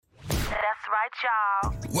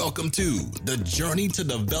y'all. Welcome to the Journey to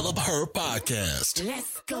DevelopHer podcast.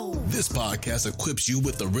 Let's go. This podcast equips you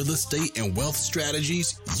with the real estate and wealth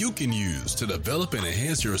strategies you can use to develop and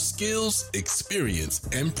enhance your skills, experience,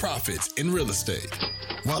 and profits in real estate,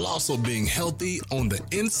 while also being healthy on the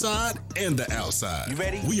inside and the outside. You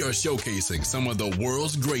ready? We are showcasing some of the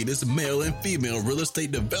world's greatest male and female real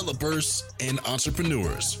estate developers and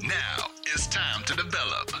entrepreneurs. Now it's time to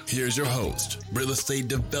develop. Here's your host, real estate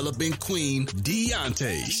developing queen,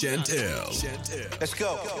 Dionte Chantel. Let's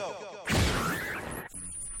go.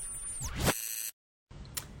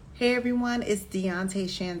 Hey everyone, it's Dionte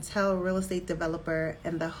Chantel, real estate developer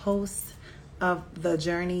and the host of the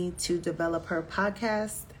Journey to DevelopHer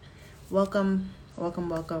podcast. Welcome.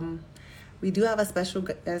 We do have a special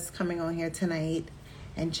guest coming on here tonight,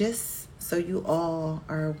 and just so you all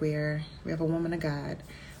are aware, we have a woman of God.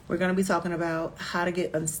 We're going to be talking about how to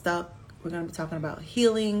get unstuck. We're going to be talking about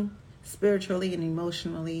healing spiritually and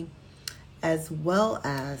emotionally, as well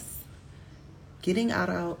as getting out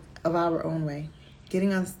of our own way,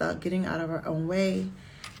 getting unstuck, getting out of our own way,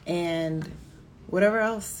 and whatever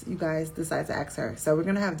else you guys decide to ask her. So we're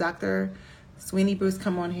going to have Dr. Swiney Bruce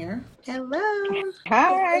come on here. Hello.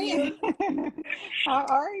 Hi. How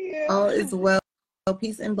are you? All is well.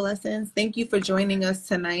 Peace and blessings. Thank you for joining us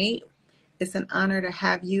tonight. It's an honor to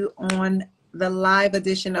have you on the live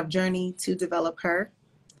edition of Journey to DevelopHer.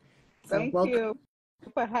 So Thank welcome. you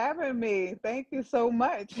for having me. Thank you so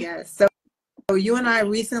much. Yes. So you and I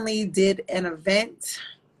recently did an event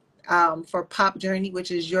for Pop Journey, which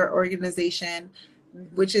is your organization,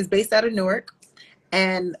 which is based out of Newark.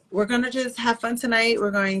 And we're going to just have fun tonight. We're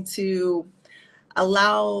going to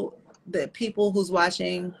allow the people who's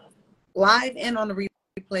watching live and on the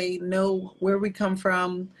replay know where we come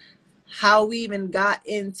from, how we even got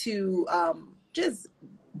into just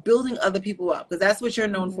building other people up, because that's what you're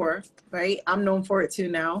known for, right? I'm known for it too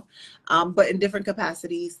now, but in different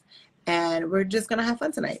capacities. And we're just going to have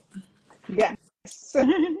fun tonight. Yes.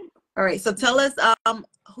 All right. So tell us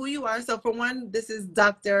who you are. So for one, this is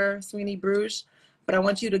Dr. Swiney Bruce, but I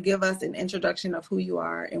want you to give us an introduction of who you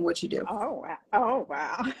are and what you do. Oh, wow. Oh,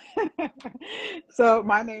 wow. So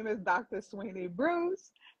my name is Dr. Swiney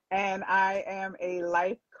Bruce, and I am a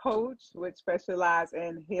life coach which specializes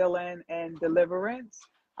in healing and deliverance.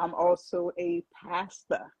 I'm also a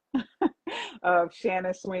pastor of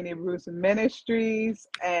Shannon Swiney Bruce Ministries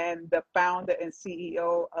and the founder and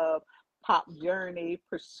CEO of Pop Journey,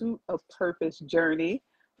 Pursuit of Purpose Journey,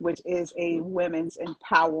 which is a women's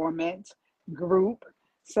empowerment group.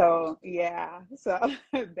 So yeah, so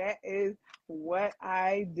that is what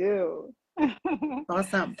I do.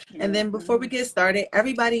 Awesome. And then before we get started,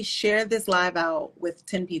 everybody share this live out with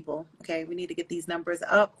 10 people. Okay. We need to get these numbers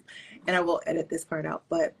up, and I will edit this part out,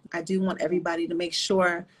 but I do want everybody to make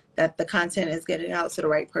sure that the content is getting out to the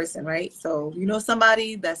right person, right? So you know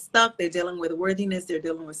somebody that's stuck, they're dealing with worthiness, they're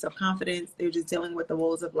dealing with self-confidence, they're just dealing with the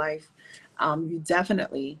woes of life. You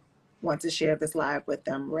definitely want to share this live with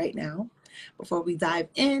them right now before we dive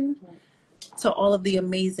in to all of the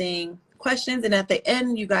amazing questions. And at the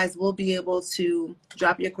end, you guys will be able to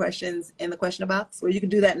drop your questions in the question box, or you can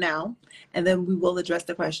do that now, and then we will address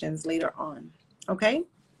the questions later on. Okay?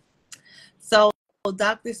 So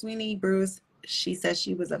Dr. Swiney Bruce, she says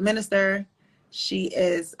she was a minister. She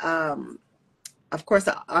is, of course,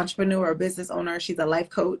 an entrepreneur, a business owner. She's a life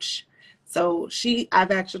coach. So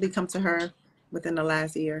I've actually come to her within the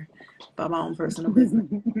last year about my own personal business.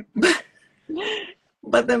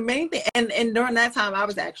 But the main thing, and during that time, I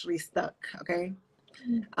was actually stuck, okay?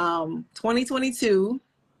 2022,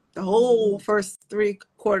 the whole first 3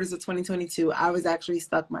 quarters of 2022, I was actually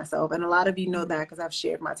stuck myself. And a lot of you know that because I've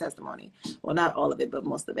shared my testimony. Well, not all of it, but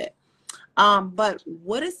most of it. But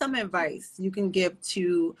what is some advice you can give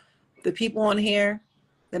to the people on here,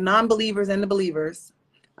 the non-believers and the believers,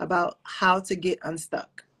 about how to get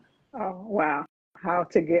unstuck? Oh, wow. How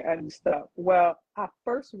to get unstuck. Well, I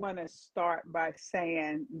first want to start by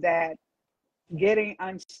saying that getting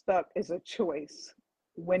unstuck is a choice.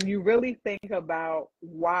 When you really think about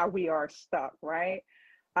why we are stuck, right?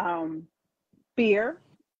 Fear,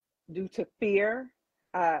 due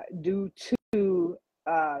to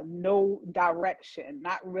no direction,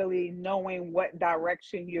 not really knowing what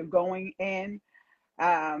direction you're going in.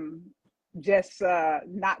 Just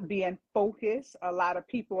not being focused. A lot of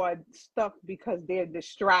people are stuck because they're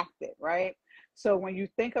distracted, right? So when you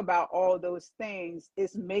think about all those things,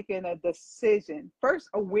 it's making a decision. First,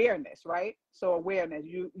 awareness, right? So awareness,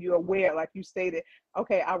 you're aware, like you stated,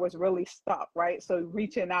 okay, I was really stuck, right? So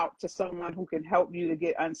reaching out to someone who can help you to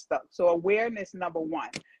get unstuck. So awareness, number one.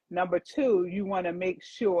 Number two, you want to make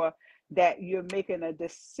sure that you're making a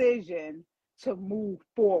decision to move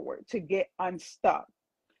forward, to get unstuck.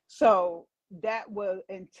 So that will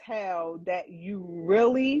entail that you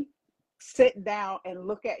really sit down and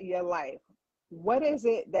look at your life. What is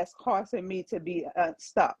it that's causing me to be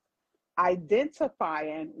stuck?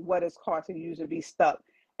 Identifying what is causing you to be stuck,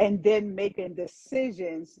 and then making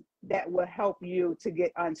decisions that will help you to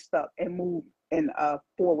get unstuck and move in a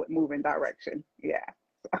forward moving direction. Yeah.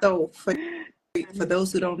 So for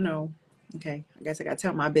those who don't know, okay, I guess I gotta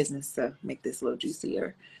tell my business to make this a little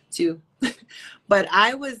juicier too. But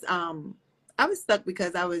I was stuck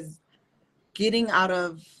because I was getting out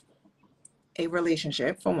of a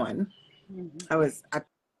relationship, for one. I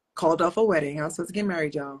called off a wedding. I was supposed to get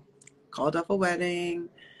married, y'all. Called off a wedding.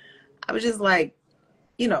 I was just like,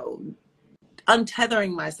 you know,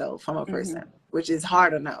 untethering myself from a person, which is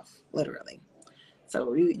hard enough, literally.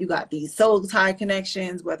 So you got these soul tie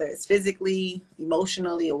connections, whether it's physically,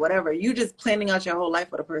 emotionally, or whatever. You just planning out your whole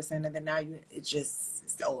life with a person, and then now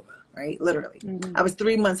it's over, right? Literally. I was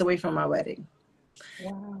 3 months away from my wedding.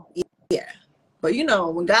 Wow. Yeah. But you know,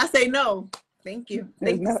 when God say no, thank you.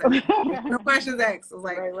 Thank you, sir. No questions asked. I was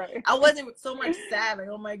like, right. I wasn't so much sad, like,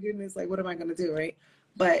 oh my goodness, like, what am I going to do, right?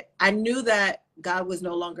 But I knew that God was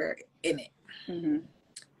no longer in it.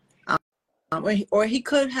 Or he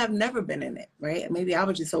could have never been in it, right? Maybe I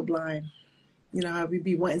was just so blind. You know how we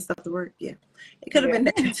be wanting stuff to work? Yeah. It could have been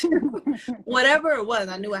that too. Whatever it was,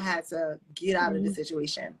 I knew I had to get out of the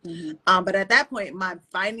situation. But at that point, my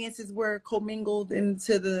finances were commingled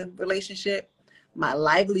into the relationship. My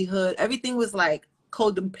livelihood, everything was like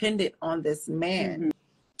codependent on this man.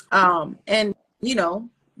 And you know,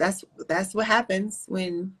 that's what happens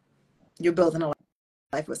when you're building a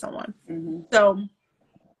life with someone. So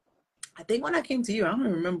I think when I came to you, I don't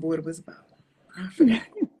even remember what it was about. I forgot.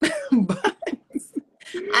 But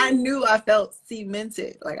I knew I felt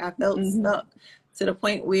cemented. Like I felt stuck to the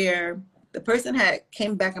point where the person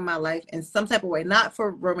came back in my life in some type of way, not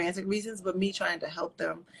for romantic reasons, but me trying to help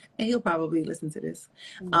them. And he'll probably listen to this.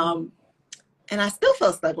 And I still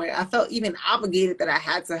felt stuck. Like I felt even obligated that I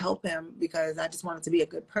had to help him because I just wanted to be a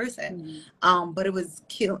good person. But it was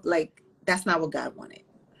like, that's not what God wanted.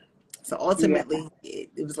 So ultimately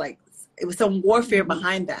it was like, it was some warfare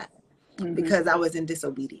behind that because I was in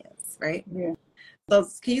disobedience, right? So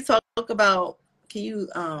can you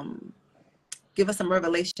give us some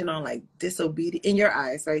revelation on like disobedience in your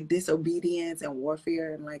eyes, right? Disobedience and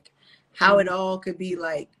warfare, and like how it all could be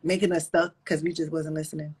like making us stuck because we just wasn't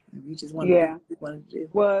listening. We just wanted to do what we wanted to do.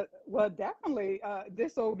 Well, definitely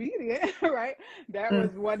disobedient, right? That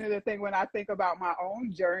was one of the things when I think about my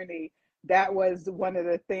own journey. That was one of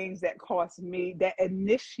the things that caused me, that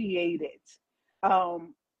initiated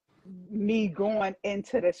me going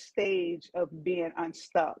into the stage of being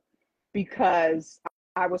unstuck, because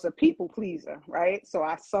I was a people pleaser, right? So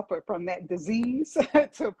I suffered from that disease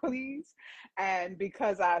to please. And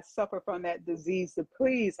because I suffered from that disease to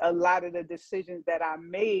please, a lot of the decisions that I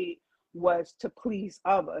made was to please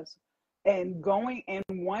others and going in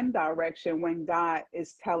one direction when God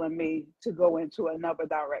is telling me to go into another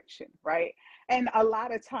direction, right? And a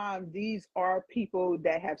lot of times these are people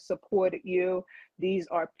that have supported you. These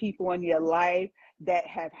are people in your life that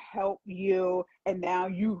have helped you, and now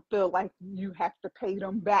you feel like you have to pay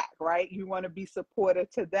them back, right? You want to be supportive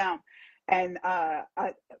to them. And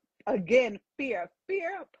again, fear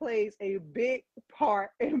plays a big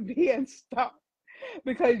part in being stuck,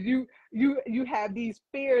 because you have these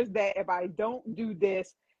fears that if I don't do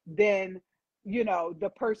this, then you know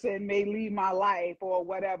the person may leave my life or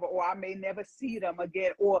whatever, or I may never see them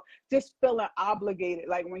again, or just feeling obligated.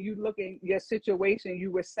 Like when you look at your situation,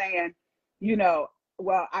 you were saying, you know,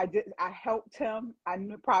 well, I helped him.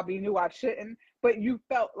 Probably knew I shouldn't, but you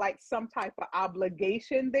felt like some type of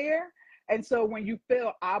obligation there. And so when you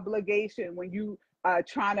feel obligation, when you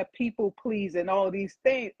trying to people please and all these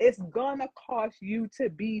things, it's gonna cause you to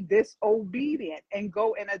be disobedient and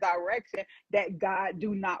go in a direction that God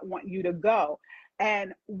do not want you to go.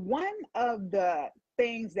 And one of the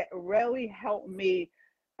things that really helped me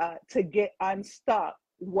to get unstuck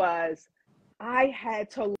was I had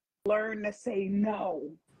to learn to say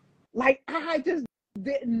no. Like I just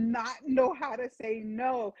did not know how to say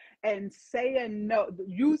no, and saying no,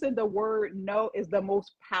 using the word no is the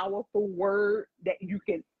most powerful word that you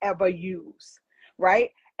can ever use,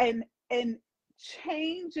 right? And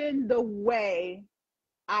changing the way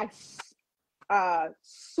I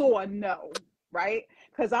saw no, right?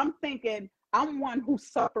 Because I'm thinking I'm one who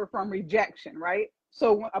suffered from rejection, right?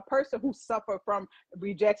 So when a person who suffered from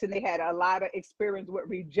rejection, they had a lot of experience with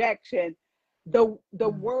rejection. The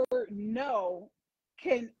word no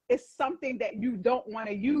is something that you don't want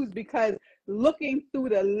to use, because looking through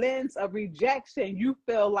the lens of rejection, you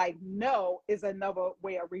feel like no is another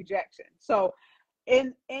way of rejection. So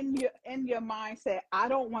in your mindset, I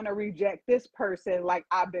don't want to reject this person like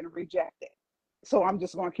I've been rejected. So I'm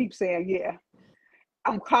just going to keep saying, yeah.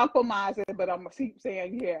 I'm compromising, but I'm going to keep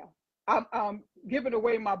saying, yeah. I'm giving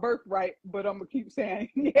away my birthright, but I'm going to keep saying,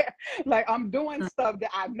 yeah. Like I'm doing stuff that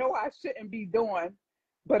I know I shouldn't be doing,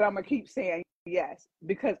 but I'm going to keep saying yes,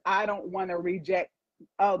 because I don't want to reject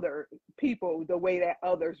other people the way that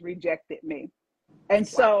others rejected me. And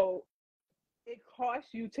so it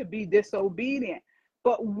costs you to be disobedient.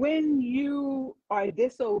 But when you are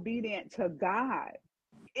disobedient to God,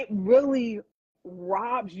 it really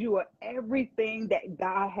robs you of everything that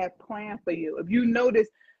God had planned for you. If you notice,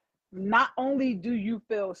 not only do you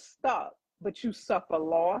feel stuck, but you suffer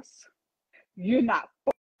loss. You're not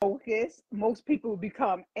focused. Most people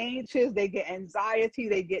become anxious. They get anxiety.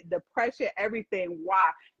 They get depression, everything. Why?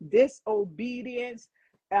 Disobedience,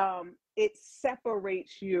 it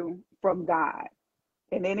separates you from God.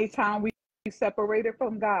 And anytime we separated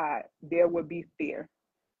from God, there would be fear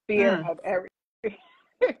of everything.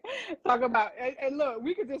 Talk about, and look,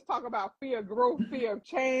 we could just talk about fear of growth, fear of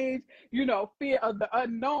change, fear of the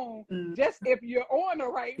unknown, just if you're on the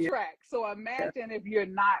right track. So imagine if you're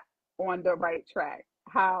not on the right track,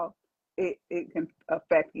 how it can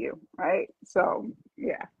affect you, right? So,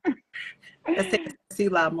 yeah. Let's take a sea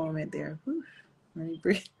loud moment there. Whew. Let me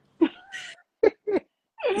breathe.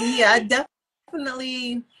 Yeah, I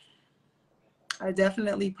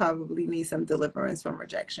definitely probably need some deliverance from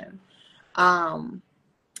rejection.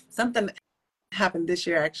 Something happened this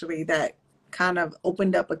year actually that kind of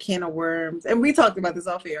opened up a can of worms, and we talked about this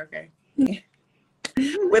off here, okay?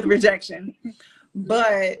 With rejection,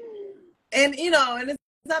 but and it's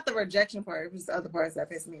not the rejection part; it's the other parts that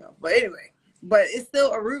piss me off. But anyway, it's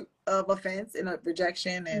still a root of offense and a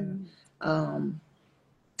rejection, and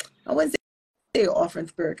I wouldn't say orphan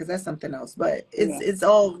spirit because that's something else, but it's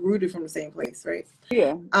all rooted from the same place, right?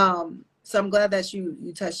 Yeah. So I'm glad that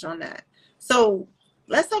you touched on that. So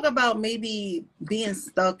let's talk about maybe being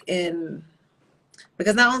stuck in,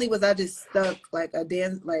 because not only was I just stuck like a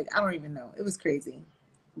dance, like I don't even know, it was crazy,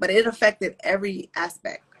 but it affected every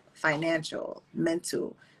aspect, financial,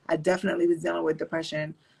 mental. I definitely was dealing with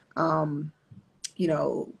depression. I'm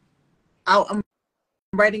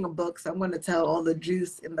writing a book, so I'm going to tell all the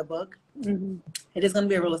juice in the book. It is going to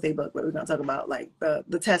be a real estate book, but we're going to talk about like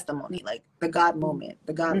the testimony, like the God moment,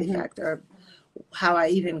 the godly factor of how I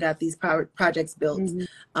even got these projects built,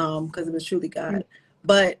 because it was truly God.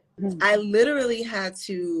 But I literally had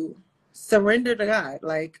to surrender to God,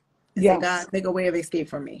 like say, God, make a way of escape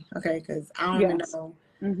for me, okay? Because I don't even know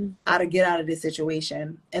how to get out of this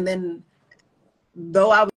situation. And then,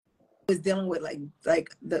 though I was dealing with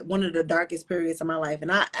like one of the darkest periods of my life,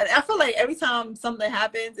 and I feel like every time something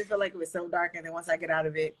happens, it feel like it was so dark, and then once I get out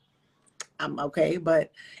of it, I'm okay.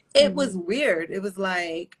 But it was weird. It was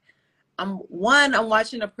like I'm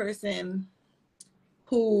watching a person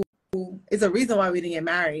who is a reason why we didn't get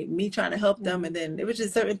married, me trying to help them, and then it was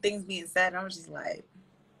just certain things being said, and I was just like,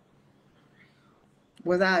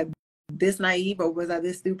 was I this naive, or was I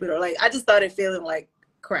this stupid, or like I just started feeling like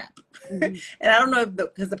crap. And I don't know if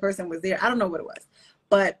because the person was there, I don't know what it was.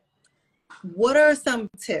 But what are some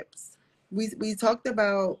tips? We talked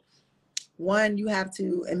about, one, you have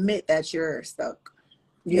to admit that you're stuck.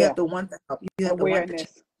 You have to want to help. You have to want to change.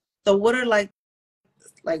 So what are like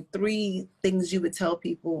 3 things you would tell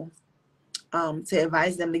people to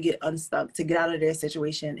advise them to get unstuck, to get out of their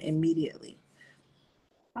situation immediately?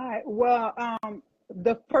 All right. Well,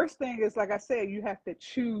 the first thing is, like I said, you have to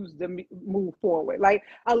choose to move forward. Like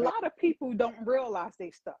a lot of people don't realize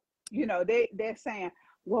they stuck. They're saying,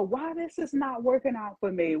 well, why this is not working out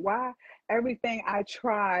for me? Why everything I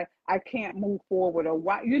try, I can't move forward? Or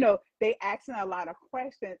why, they asking a lot of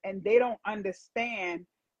questions, and they don't understand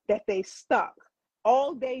that they stuck.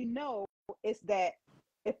 All they know is that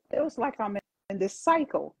it feels like I'm in this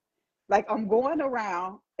cycle. Like I'm going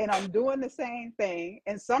around and I'm doing the same thing,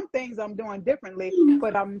 and some things I'm doing differently,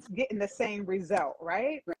 but I'm getting the same result,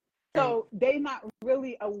 right? So they're not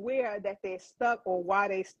really aware that they're stuck or why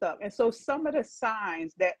they stuck. And so some of the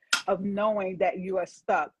signs of knowing that you are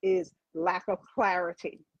stuck is lack of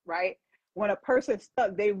clarity, right? When a person's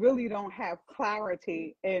stuck, they really don't have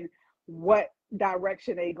clarity in what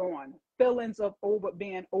direction they're going. Feelings of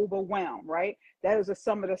being overwhelmed, right? That is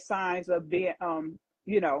some of the signs of being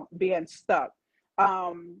being stuck.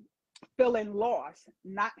 Feeling lost,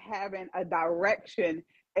 not having a direction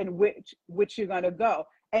in which you're going to go.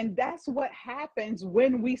 And that's what happens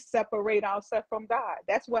when we separate ourselves from God.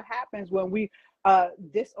 That's what happens when we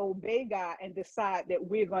disobey God and decide that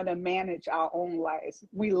we're going to manage our own lives.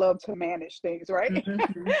 We love to manage things, right?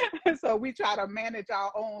 Mm-hmm. So we try to manage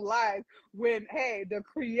our own lives when, hey, the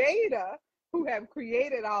creator who have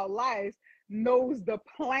created our lives knows the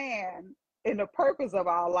plan and the purpose of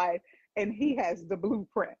our life, and he has the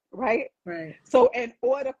blueprint, right? Right. So in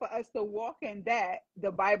order for us to walk in that,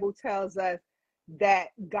 the Bible tells us that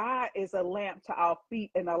God is a lamp to our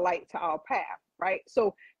feet and a light to our path, right?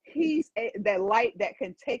 So he's that light that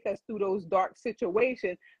can take us through those dark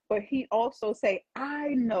situations, but he also say, I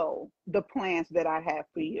know the plans that I have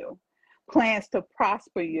for you, plans to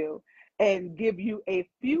prosper you and give you a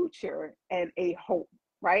future and a hope,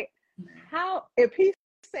 right? How, if he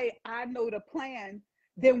say, I know the plan,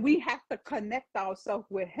 then we have to connect ourselves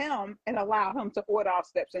with him and allow him to order our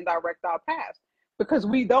steps and direct our paths, because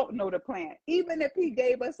we don't know the plan. Even if he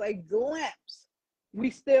gave us a glimpse, we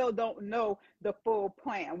still don't know the full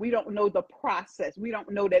plan. We don't know the process. We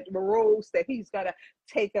don't know that the roads that he's going to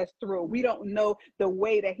take us through. We don't know the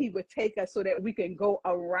way that he would take us so that we can go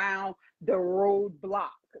around the roadblock,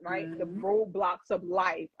 right? Mm-hmm. The roadblocks of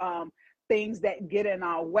life, things that get in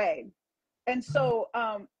our way. And so,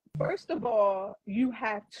 first of all, you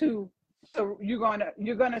have to, so you're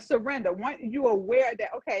gonna surrender. Once you're aware that,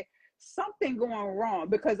 okay, something going wrong,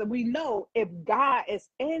 because we know if God is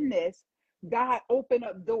in this, God open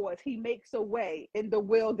up doors. He makes a way in the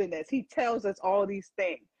wilderness. He tells us all these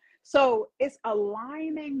things. So it's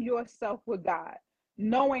aligning yourself with God,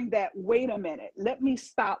 knowing that, wait a minute, let me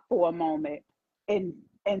stop for a moment and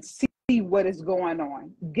see what is going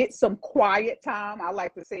on. Get some quiet time. I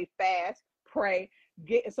like to say fast, pray,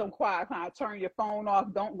 get some quiet time, turn your phone off,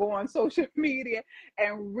 don't go on social media,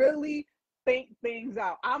 and really think things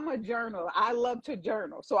out. I'm a journaler. I love to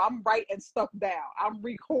journal. So I'm writing stuff down. I'm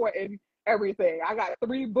recording everything. I got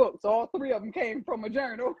 3 books. All 3 of them came from a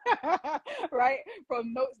journal, right?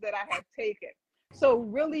 From notes that I have taken. So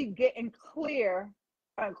really getting clear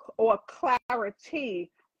or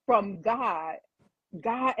clarity from God.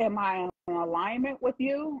 God, am I in alignment with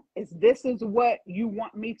you? Is what you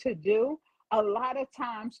want me to do? A lot of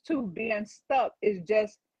times too, being stuck is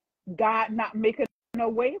just God not making a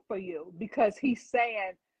way for you, because he's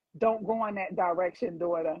saying, don't go in that direction,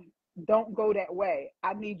 daughter. Don't go that way.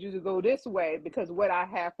 I need you to go this way, because what I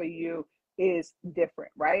have for you is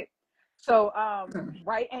different, right? So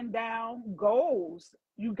writing down goals,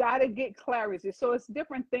 you got to get clarity. So it's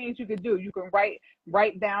different things you can do. You can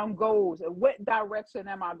write down goals. What direction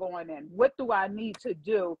am I going in? What do I need to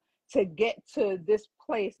do to get to this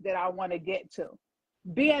place that I want to get to?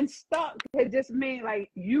 Being stuck could just mean like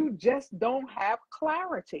you just don't have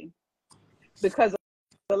clarity, because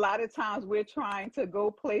a lot of times we're trying to go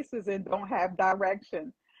places and don't have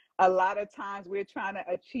direction. A lot of times we're trying to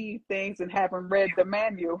achieve things and haven't read the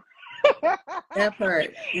manual. That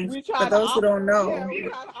part. We For try to those who don't know, we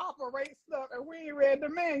try to operate stuff and we ain't read the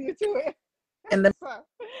manual to it. and the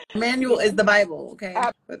So, manual is the Bible, okay?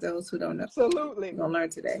 For those who don't know. Absolutely. We're gonna learn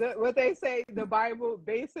today. What they say, the Bible,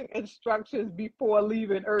 basic instructions before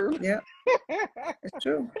leaving Earth. Yeah, it's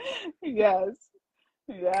true. Yes.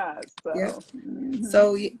 Yeah. So, Yeah.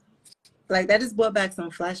 So, like, that just brought back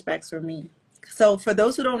some flashbacks for me. So, for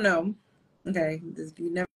those who don't know, okay, if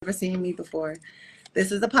you've never seen me before,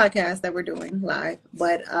 this is a podcast that we're doing live,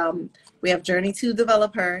 but we have Journey To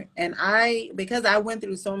DevelopHer, and because I went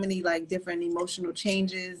through so many like different emotional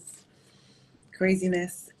changes,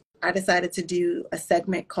 craziness, I decided to do a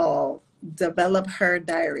segment called DevelopHer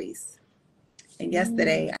Diaries. And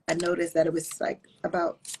yesterday I noticed that it was like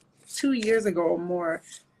about 2 years ago or more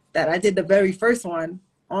that I did the very first one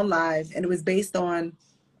on live, and it was based on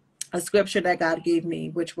a scripture that God gave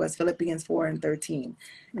me, which was Philippians 4:13.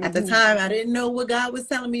 At the time, I didn't know what God was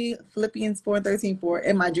telling me Philippians 4:13 for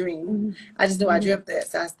in my dream. I just knew I dreamt it,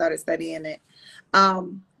 so I started studying it.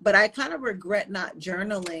 But I kind of regret not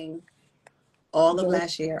journaling all of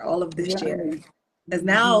last year, all of this year, because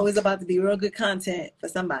now it's about to be real good content for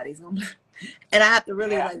somebody. And I have to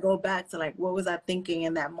really like go back to like, what was I thinking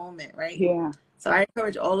in that moment, right? Yeah. So I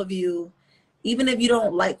encourage all of you, even if you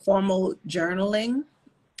don't like formal journaling,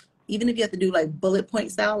 even if you have to do like bullet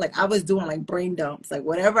point style, like I was doing like brain dumps, like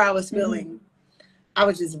whatever I was feeling, I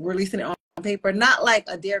was just releasing it on paper, not like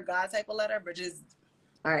a Dear God type of letter, but just,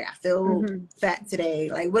 all right, I feel fat today,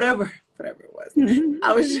 like whatever it was.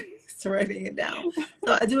 I was just writing it down.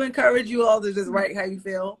 So I do encourage you all to just write how you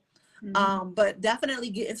feel, but definitely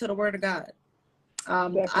get into the Word of God.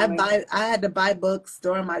 I had to buy books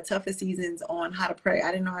during my toughest seasons on how to pray.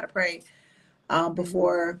 I didn't know how to pray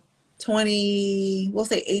before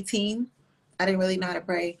 18. I didn't really know how to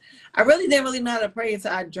pray. I really didn't really know how to pray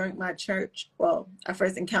until I joined my church. Well, I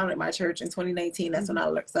first encountered my church in 2019. That's when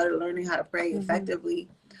I started learning how to pray effectively.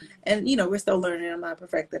 And, you know, we're still learning. I'm not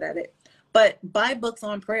perfected at it. But buy books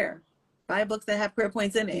on prayer. Buy books that have prayer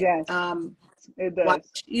points in it. Yes, it does.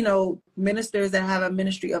 Watch, you know, ministers that have a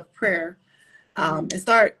ministry of prayer, and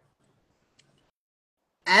start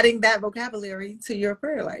adding that vocabulary to your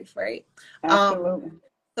prayer life, right? Absolutely.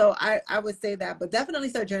 So I would say that, but definitely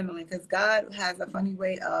start journaling, because God has a funny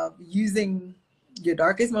way of using your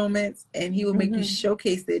darkest moments, and he will make you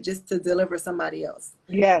showcase it just to deliver somebody else.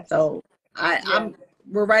 Yes. So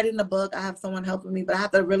we're writing a book. I have someone helping me, but I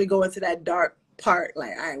have to really go into that dark part.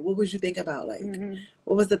 Like, all right, what would you think about? Like,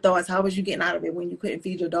 what was the thoughts? How was you getting out of it when you couldn't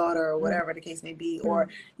feed your daughter, or whatever the case may be? Or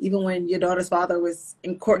even when your daughter's father was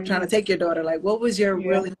in court trying to take your daughter, like, what was your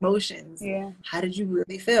real emotions? Yeah. How did you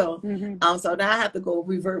really feel? So now I have to go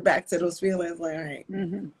revert back to those feelings. Like, all right,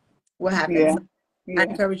 what happened? Yeah. So I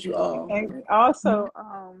encourage you all. And also,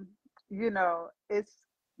 you know, it's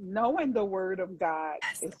knowing the word of God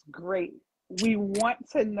is great. We want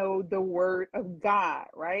to know the word of God,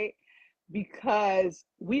 right? Because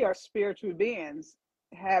we are spiritual beings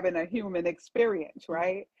having a human experience,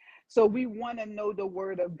 right? So we want to know the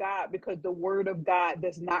word of God, because the word of God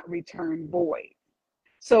does not return void.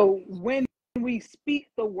 So when we speak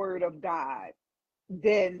the word of God,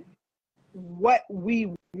 then what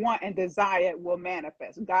we want and desire will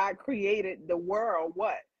manifest. God created the world,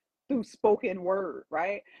 what? Through spoken word,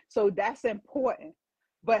 right? So that's important.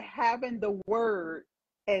 But having the word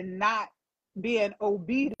and not being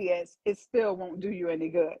obedience, it still won't do you any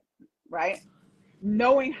good, right?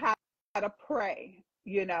 Knowing how to pray,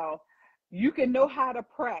 you know, you can know how to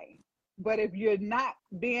pray, but if you're not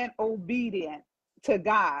being obedient to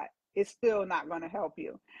God, it's still not going to help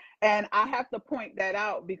you. And I have to point that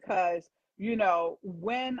out, because, you know,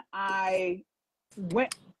 when I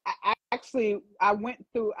went through,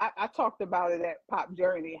 I talked about it at Pop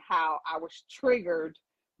Journey, how I was triggered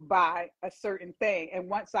by a certain thing. And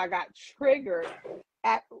once I got triggered,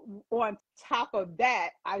 on top of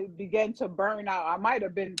that, I began to burn out. I might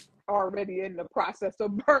have been already in the process of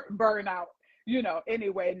burnout, you know,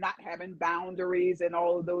 anyway, not having boundaries and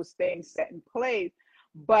all of those things set in place.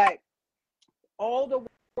 But all the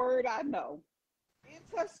word I know,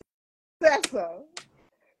 intercessor,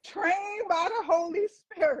 trained by the Holy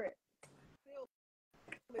Spirit, still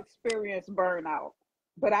experience burnout.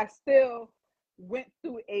 But I still went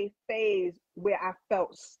through a phase where I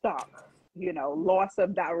felt stuck, you know, loss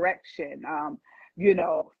of direction, you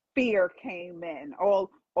know, fear came in, all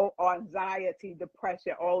anxiety,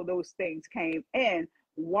 depression, all those things came in.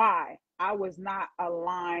 Why? I was not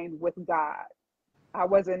aligned with God. I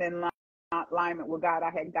wasn't in alignment with God. I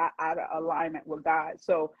had got out of alignment with God.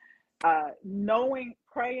 So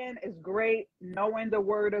praying is great. Knowing the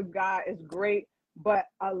word of God is great, but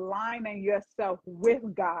aligning yourself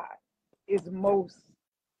with God is most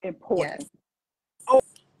important. Yes.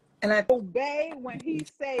 And I obey when he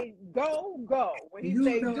say go, go. When he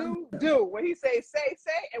say do, do. When he say say,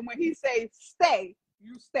 and when he say stay,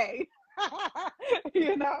 you stay.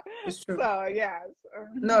 You know? It's true. So yes.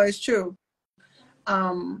 No, it's true.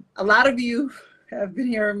 A lot of you have been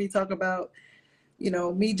hearing me talk about, you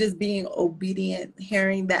know, me just being obedient,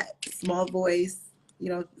 hearing that small voice. You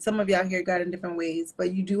know, some of y'all hear God in different ways,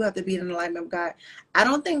 but you do have to be in alignment with God. I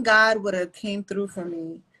don't think God would have came through for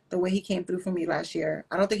me the way he came through for me last year.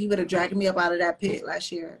 I don't think he would have dragged me up out of that pit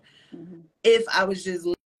last year if I was just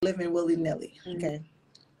living willy-nilly. Okay.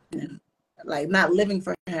 Like not living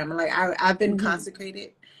for him. Like I've been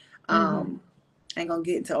consecrated. I ain't gonna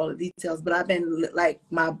get into all the details, but I've been like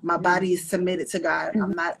my body is submitted to God.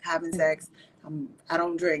 I'm not having sex. I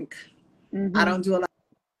don't drink. I don't do a lot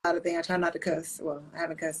of things. I try not to cuss. Well, I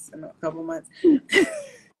haven't cussed in a couple of months.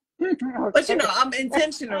 But you know, I'm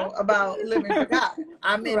intentional about living for God.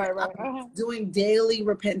 I'm doing daily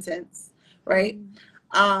repentance, right?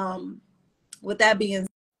 With that being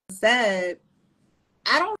said,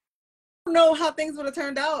 I don't know how things would have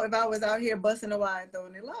turned out if I was out here busting a wide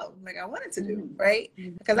throwing it low like I wanted to do, right?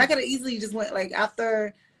 Because I could have easily just went, like,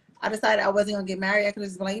 after I decided I wasn't gonna get married, I could have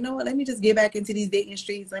just been like, you know what, let me just get back into these dating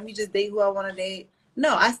streets. Let me just date who I want to date.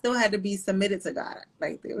 No, I still had to be submitted to God.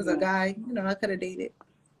 Like, there was a guy, you know, I could have dated.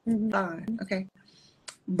 Fine, okay.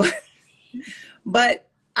 But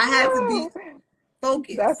I had to be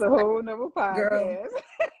focused. That's a whole nother podcast. Girl.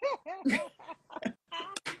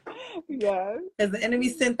 Yes. Because the enemy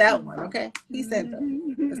sent that one, okay? He sent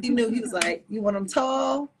them. Because he knew, he was like, you want them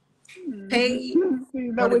tall, paid, you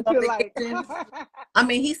know what you like. I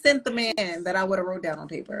mean, he sent the man that I would have wrote down on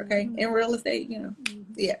paper, okay? In real estate, you know.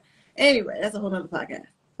 Yeah. Anyway, that's a whole nother podcast,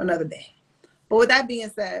 another day. But with that being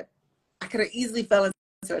said, I could have easily fell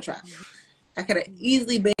into a trap. I could have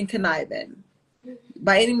easily been conniving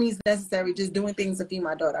by any means necessary, just doing things to feed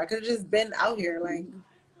my daughter. I could have just been out here like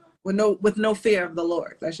with no fear of the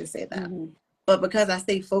Lord. Let's just say that. But because I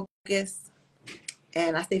stay focused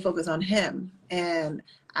and I stay focused on him, and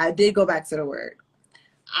I did go back to the word,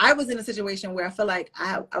 I was in a situation where I feel like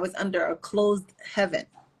I was under a closed heaven.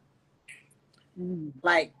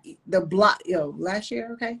 Like the block, last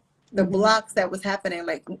year, okay? The blocks that was happening,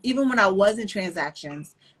 like even when I was in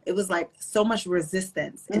transactions, it was like so much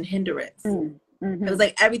resistance and hindrance. It was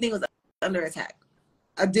like everything was under attack.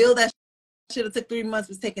 A deal that should have took 3 months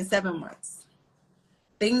was taking 7 months.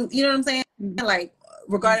 Things, you know what I'm saying? Like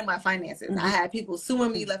regarding my finances, I had people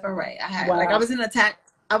suing me left and right. I had like I was in attack.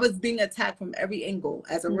 I was being attacked from every angle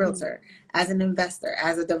as a realtor, as an investor,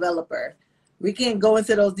 as a developer. We can't go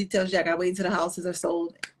into those details yet. I gotta wait until the houses are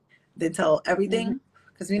sold, then tell everything,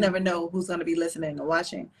 because we never know who's going to be listening or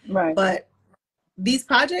watching. Right. But these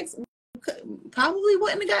projects probably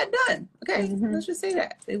wouldn't have got done. Okay, let's just say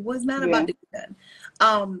that. It was not about to get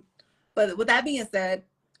done. But with that being said,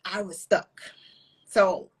 I was stuck.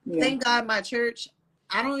 So thank God my church,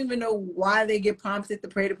 I don't even know why they get prompted to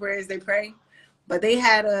pray the prayers they pray, but they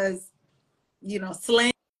had us,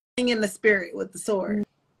 slaying in the spirit with the sword.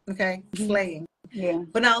 Okay, slaying. Yeah.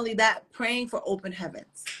 But not only that, praying for open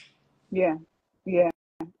heavens. Yeah. Yeah.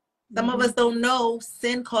 Some of us don't know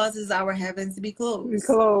sin causes our heavens to be closed.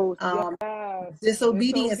 Yes.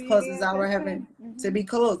 Disobedience causes our heaven to be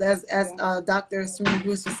closed. As Dr. Swiney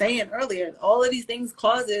Bruce was saying earlier, all of these things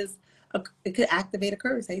it could activate a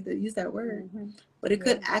curse. I hate to use that word, but it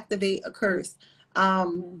could activate a curse.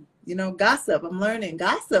 Gossip. I'm learning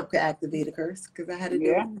gossip could activate a curse because I had to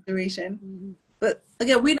do a situation. But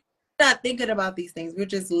again, we're not thinking about these things. We're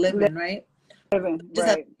just living, right? Just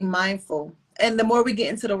have to be mindful. And the more we get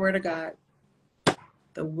into the Word of God,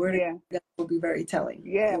 the Word of God will be very telling.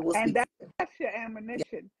 Yeah, and that's your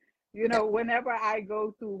ammunition. Whenever I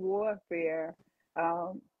go through warfare,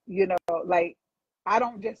 like I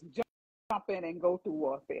don't just jump in and go through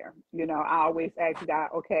warfare. I always ask God,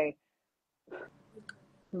 okay,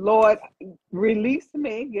 Lord, release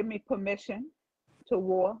me, give me permission to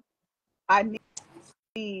war. I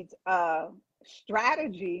need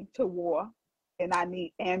strategy to war, and I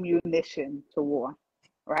need ammunition to war,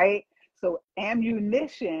 right? So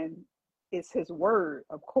ammunition is his word,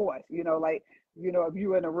 of course. If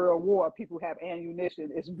you're in a real war, people have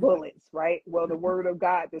ammunition, it's bullets, right? Well, the word of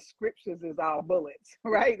God, the scriptures is our bullets,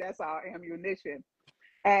 right? That's our ammunition.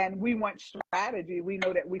 And we want strategy. We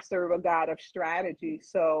know that we serve a God of strategy.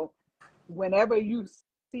 So whenever you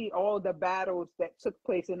see all the battles that took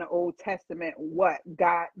place in the Old Testament, what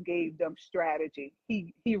God gave them strategy.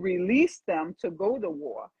 He released them to go to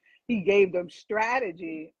war. He gave them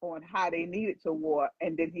strategy on how they needed to war,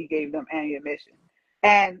 and then he gave them ammunition.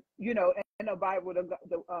 And in the Bible,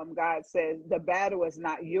 God says the battle is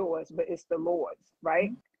not yours, but it's the Lord's,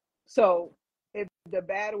 right? So if the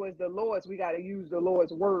battle is the Lord's, we got to use the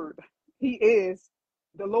Lord's word.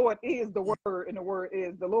 The Lord is the word, and the word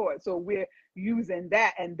is the Lord. So we're using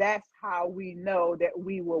that, and that's how we know that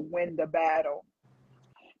we will win the battle.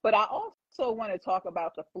 But I also want to talk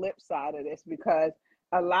about the flip side of this, because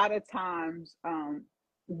a lot of times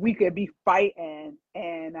we could be fighting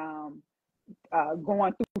and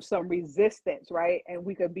going through some resistance, right? And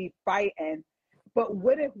we could be fighting, but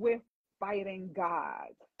what if we're fighting God?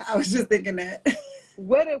 I was just thinking that.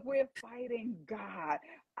 What if we're fighting God?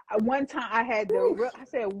 One time I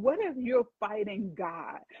said, what if you're fighting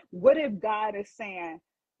God? What if God is saying,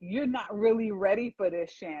 you're not really ready for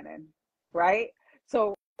this, Shannon, right?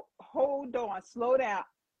 So hold on, slow down.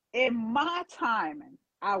 In my timing,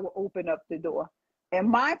 I will open up the door. In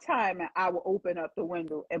my timing, I will open up the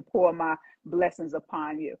window and pour my blessings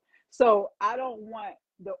upon you. So I don't want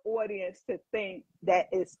the audience to think that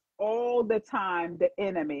it's all the time the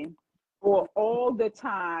enemy or all the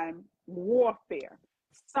time warfare.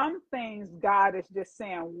 Some things God is just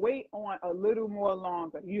saying, wait on a little more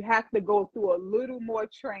longer. You have to go through a little more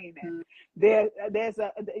training.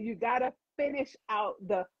 You got to finish out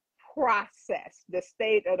the process, the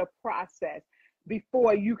state of the process,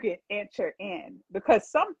 before you can enter in. Because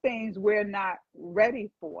some things we're not ready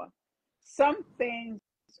for. Some things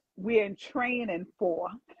we're in training for.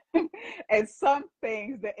 And some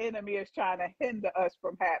things the enemy is trying to hinder us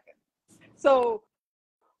from having. So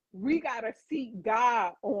we got to seek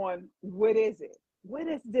God on what is it? What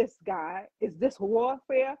is this, God? Is this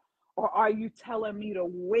warfare? Or are you telling me to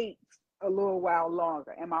wait a little while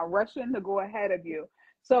longer? Am I rushing to go ahead of you?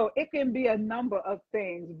 So it can be a number of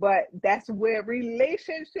things, but that's where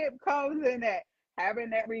relationship comes in at. having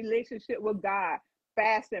that relationship with God,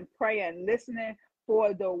 fasting, praying, listening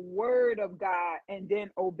for the word of God, and then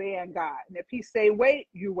obeying God. And if he say wait,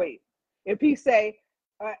 you wait. If he say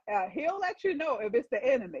he'll let you know if it's the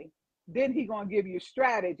enemy, then he gonna give you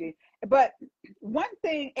strategy. But one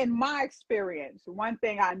thing in my experience, one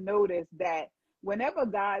thing I noticed, that whenever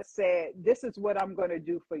God said, this is what I'm gonna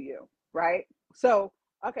do for you, right? So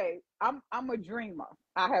okay, I'm a dreamer.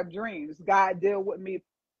 I have dreams. God deal with me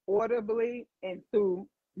audibly and through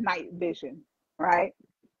night vision, right?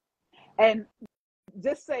 And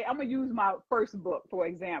just say, I'm gonna use my first book for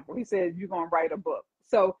example. He says you're gonna write a book.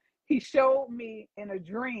 So he showed me in a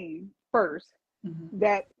dream first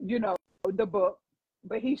that, you know, the book,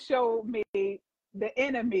 but he showed me the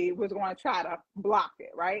enemy was going to try to block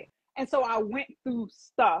it, right? And so I went through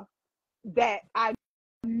stuff that I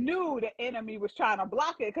knew the enemy was trying to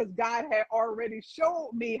block it, because God had already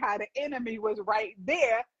showed me how the enemy was right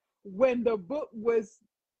there when the book was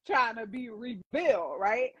trying to be revealed,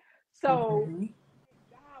 right? So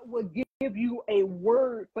God would give you a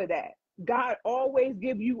word for that. God always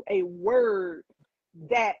give you a word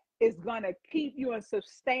that is going to keep you and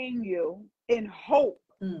sustain you in hope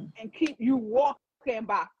and keep you walking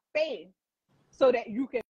by faith so that you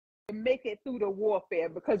can make it through the warfare,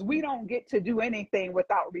 because we don't get to do anything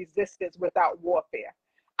without resistance, without warfare.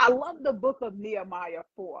 I love the book of Nehemiah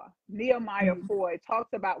 4. Nehemiah 4, it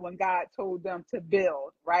talks about when God told them to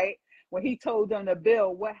build, right? When he told them to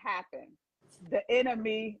build, what happened? The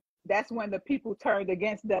enemy, that's when the people turned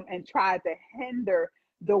against them and tried to hinder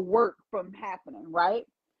the work from happening, right?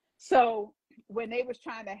 So when they was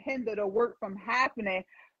trying to hinder the work from happening,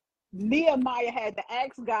 Nehemiah had to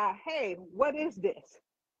ask God, hey, what is this?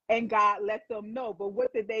 And God let them know. But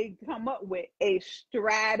what did they come up with? A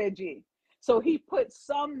strategy. So he put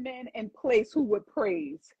some men in place who would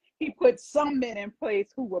praise. He put some men in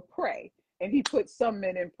place who would pray. And he put some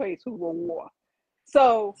men in place who will war.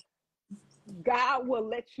 So God will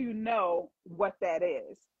let you know what that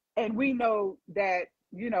is. And we know that,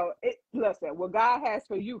 you know, listen, what God has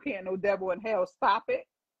for you, can't no devil in hell stop it.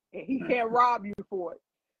 And he can't rob you for it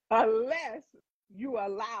unless you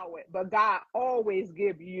allow it. But God always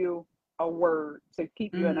give you a word to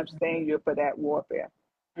keep you and abstain you for that warfare.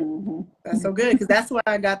 That's so good, because that's why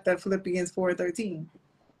I got the Philippians 4:13,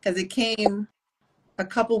 because it came a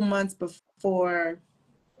couple months before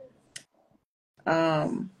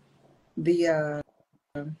the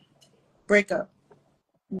breakup.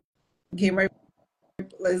 Came right.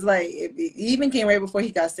 It's like it even came right before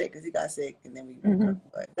he got sick, because he got sick and then we broke up.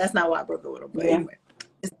 But that's not why I broke up with him. But anyway,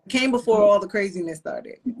 it came before all the craziness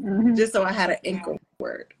started, just so I had an anchor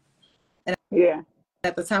word. And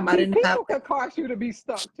at the time, I didn't have. People could cause you to be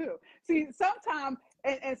stuck too. See, sometimes,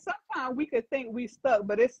 and sometimes we could think we stuck,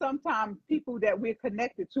 but it's sometimes people that we're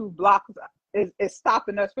connected to blocks is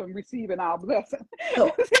stopping us from receiving our blessing.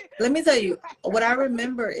 So let me tell you, what I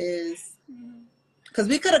remember is, because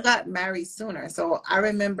we could have got married sooner. So I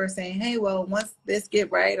remember saying, hey, well, once this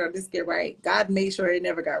get right or this get right, God made sure it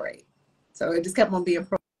never got right. So it just kept on being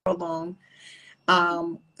prolonged.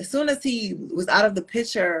 As soon as he was out of the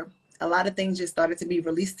picture, a lot of things just started to be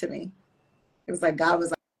released to me. It was like God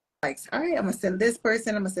was like, all right, I'm going to send this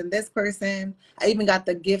person. I'm going to send this person. I even got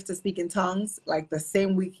the gift to speak in tongues like the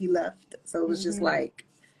same week he left. So it was just like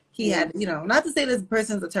he had, you know, not to say this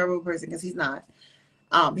person's a terrible person, because he's not.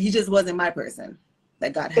 He just wasn't my person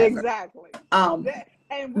that God had. Exactly. And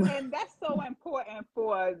that's so important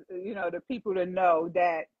for, you know, the people to know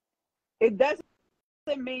that it doesn't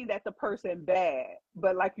mean that the person bad,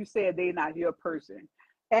 but like you said, they're not your person.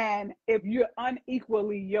 And if you're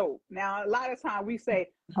unequally yoked, now a lot of times we say,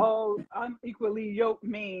 oh, unequally yoked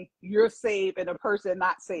mean you're saved and a person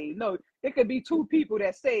not saved. No, it could be two people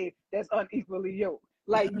that saved that's unequally yoked.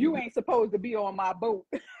 Like you ain't supposed to be on my boat.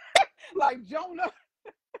 Like Jonah.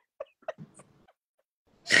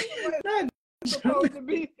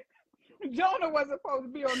 Jonah wasn't supposed to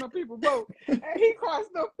be on no people's boat, and he cost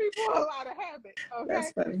those people a lot of havoc. Okay,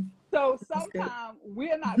 that's funny. So sometimes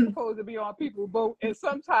we're not supposed to be on people's boat, and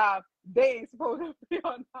sometimes they ain't supposed to be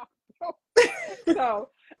on our boat. So,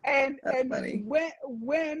 and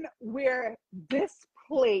when we're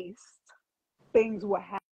displaced, things will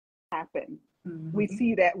happen. We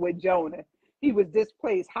see that with Jonah. He was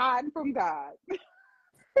displaced, hiding from God.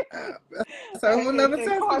 So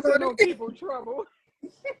and causing no people trouble.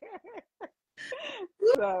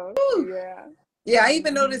 So yeah, I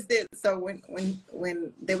even noticed it. So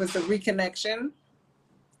when there was the reconnection,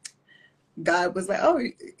 God was like, oh,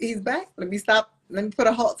 he's back. Let me stop. Let me put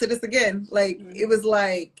a halt to this again. Like it was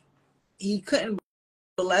like he couldn't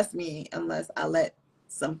bless me unless I let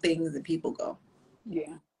some things and people go.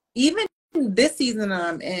 Yeah. Even this season that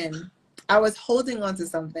I'm in, I was holding on to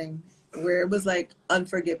something where it was like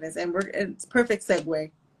unforgiveness, and it's perfect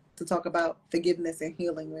segue to talk about forgiveness and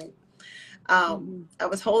healing, right? I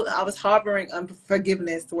was harboring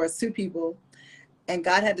unforgiveness towards two people, and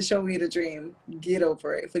God had to show me the dream. Get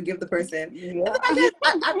over it. Forgive the person. Yeah. And then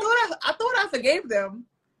I thought I forgave them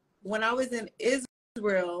when I was in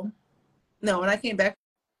Israel. No, when I came back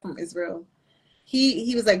from Israel,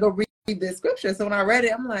 he was like, go read this scripture. So when I read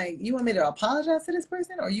it, I'm like, you want me to apologize to this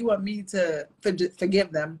person, or you want me to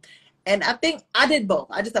forgive them? And I think I did both.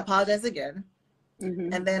 I just apologized again.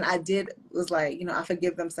 And then was like, I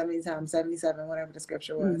forgive them 70 times, 77, whatever the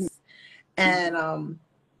scripture was. And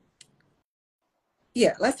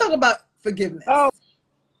yeah, let's talk about forgiveness. Oh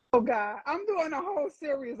God, I'm doing a whole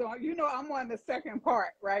series on, I'm on the second part,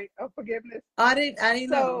 right, of forgiveness. I didn't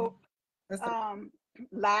know.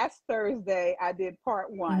 Last Thursday I did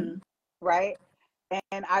part 1, right?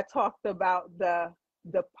 And I talked about the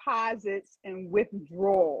deposits and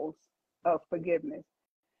withdrawals of forgiveness.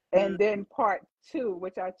 And then part 2,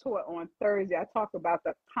 which I taught on Thursday, I talked about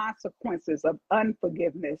the consequences of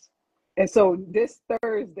unforgiveness. And so this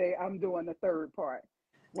Thursday, I'm doing the third part.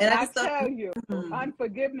 When I tell you,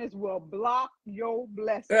 unforgiveness will block your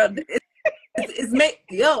blessing. It's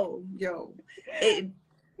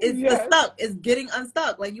stuck. It's getting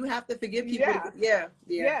unstuck. Like, you have to forgive people. Yeah.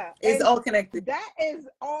 It's and all connected. That is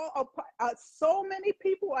all. So many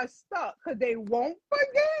people are stuck because they won't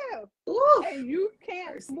forgive. Ooh. And you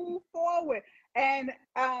can't move forward. And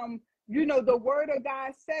the word of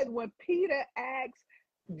God said when Peter asked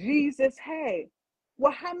Jesus, hey,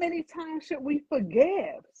 well, how many times should we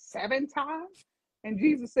forgive? 7 times? And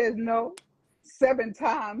Jesus says, no, 7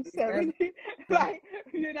 times 70. Like,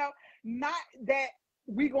 not that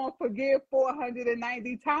we're going to forgive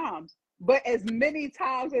 490 times, but as many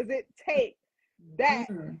times as it takes. That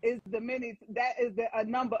is a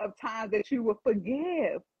number of times that you will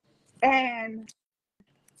forgive. And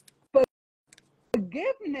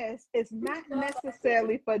forgiveness is not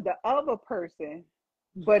necessarily for the other person,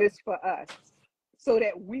 but it's for us so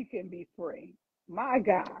that we can be free. My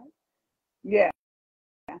God. Yeah.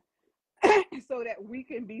 So that we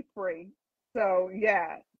can be free. So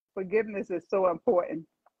yeah, forgiveness is so important.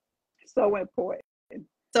 So important.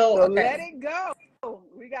 So let it go.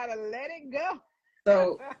 We got to let it go.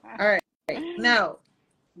 So, all right. Now,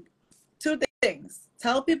 2 things.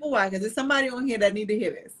 Tell people why, because there's somebody on here that need to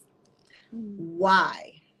hear this.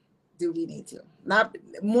 Why do we need to? Not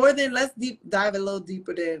more than, let's dive a little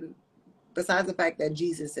deeper than, besides the fact that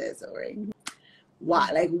Jesus says so, right?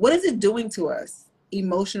 Why? Like, what is it doing to us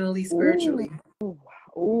emotionally, spiritually?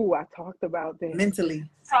 Ooh, I talked about this. Mentally.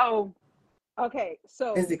 So, okay.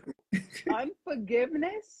 So, physically.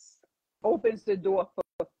 Unforgiveness opens the door for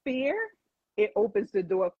fear. It opens the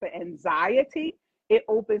door for anxiety. It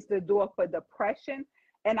opens the door for depression.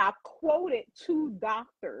 And I quoted 2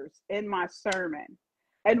 doctors in my sermon.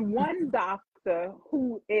 And one doctor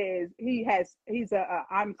he's an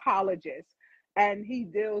oncologist, and he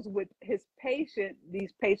deals with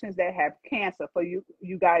these patients that have cancer. For you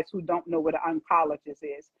guys who don't know what an oncologist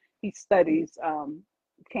is, he studies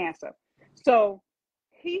cancer. So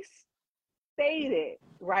he stated,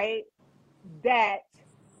 right, that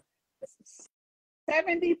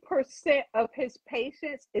 70% of his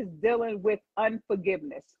patients is dealing with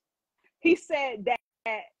unforgiveness. He said that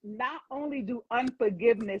not only do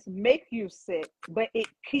unforgiveness make you sick, but it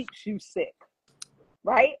keeps you sick,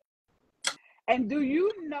 right? And do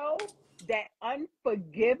you know that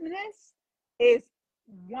unforgiveness is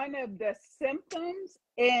one of the symptoms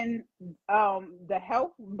in the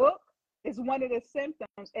health book? It's one of the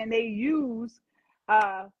symptoms, and they use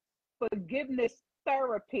forgiveness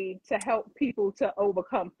therapy to help people to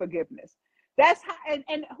overcome forgiveness. That's how,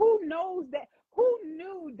 and who knows that? Who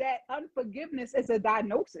knew that unforgiveness is a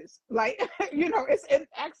diagnosis? Like, it's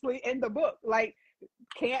actually in the book, like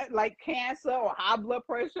cancer or high blood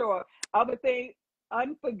pressure or other things.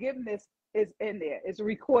 Unforgiveness is in there. It's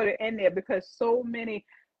recorded in there because so many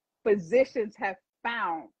physicians have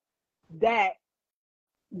found that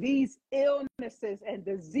these illnesses and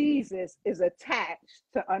diseases is attached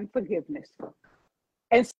to unforgiveness.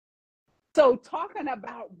 And so talking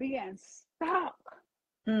about being stuck,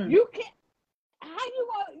 you can't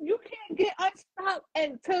get unstuck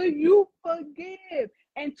until you forgive,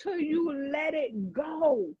 until you let it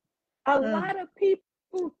go. A lot of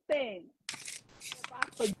people think if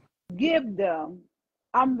I forgive them,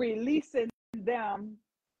 I'm releasing them.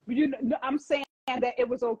 I'm saying that it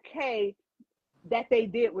was okay that they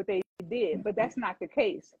did what they did, but that's not the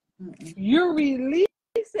case. You're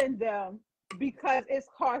releasing them because it's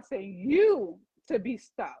causing you to be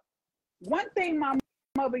stuck. One thing my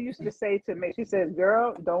mother used to say to me, she says,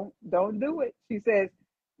 girl, don't do it. She says,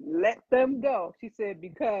 let them go. She said,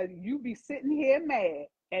 because you be sitting here mad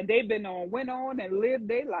and they've went on and lived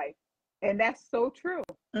their life. And that's so true.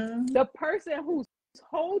 Mm-hmm. The person who's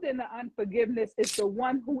holding the unforgiveness is the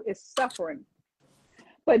one who is suffering.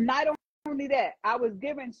 But not only that, I was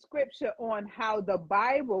given scripture on how the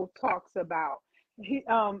Bible talks about,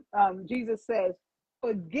 Jesus says,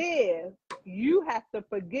 forgive, you have to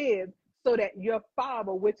forgive so that your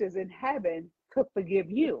Father, which is in heaven, could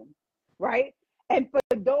forgive you, right? And for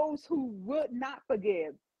those who would not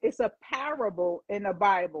forgive, it's a parable in the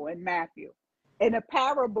Bible in Matthew. And the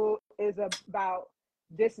parable is about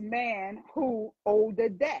this man who owed a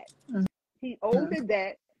debt. He owed a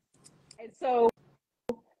debt. And so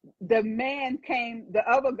the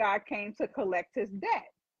other guy came to collect his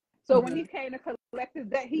debt. So when he came to collect his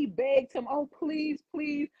debt, he begged him, oh, please,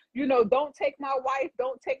 please, don't take my wife,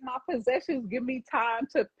 don't take my possessions, give me time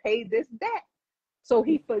to pay this debt. So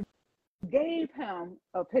he forgave him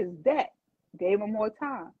of his debt, gave him more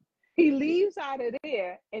time. He leaves out of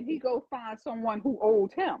there and he go find someone who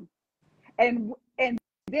owed him. And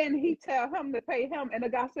then he tell him to pay him. And the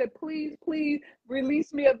guy said, please, please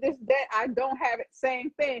release me of this debt. I don't have it.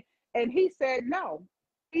 Same thing. And he said, no,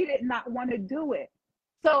 he did not want to do it.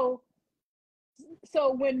 So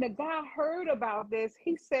when the guy heard about this,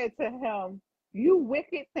 he said to him, you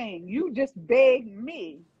wicked thing, you just begged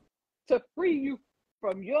me to free you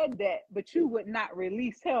from your debt, but you would not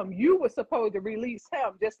release him. You were supposed to release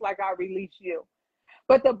him just like I released you.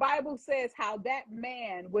 But the Bible says how that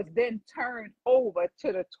man was then turned over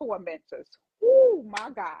to the tormentors. Oh my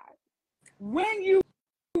God. When you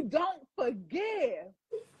don't forgive,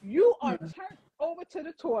 you are turned over to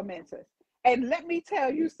the tormentors. And let me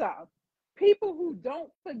tell you something. People who don't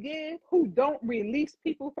forgive, who don't release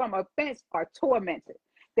people from offense are tormented.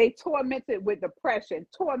 They tormented with depression,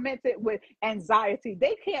 tormented with anxiety.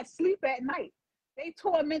 They can't sleep at night. They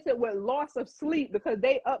tormented with loss of sleep because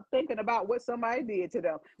they up thinking about what somebody did to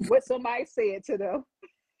them, what somebody said to them.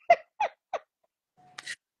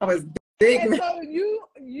 I was big. And so you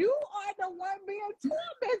are the one being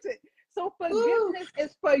tormented. So forgiveness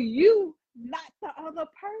is for you, not the other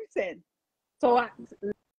person. So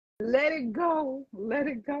let it go. Let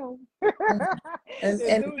it go. and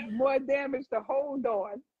do more damage to hold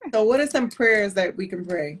on. So what are some prayers that we can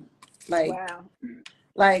pray?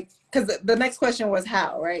 Like, because the next question was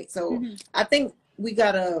how, right? So I think we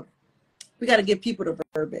gotta give people the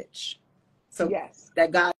verbiage. So yes,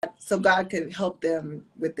 that God could help them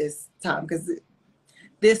with this time. Because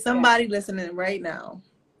there's somebody listening right now,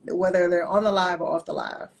 whether they're on the live or off the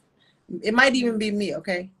live. It might even be me,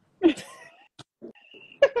 okay?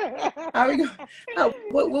 How we go?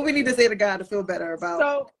 What we need to say to God to feel better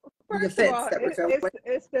about the offense that we felt?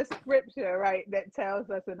 It's the scripture, right, that tells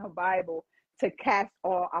us in the Bible to cast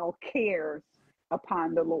all our cares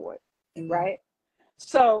upon the Lord, right?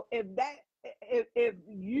 So if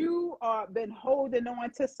you are been holding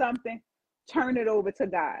on to something, turn it over to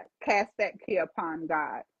God. Cast that care upon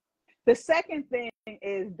God. The second thing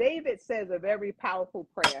is David says a very powerful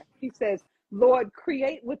prayer. He says, Lord,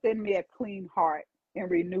 create within me a clean heart and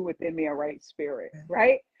renew within me a right spirit,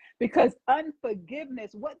 right? Because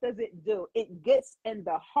unforgiveness, what does it do? It gets in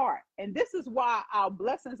the heart. And this is why our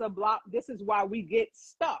blessings are blocked. This is why we get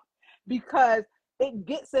stuck, because it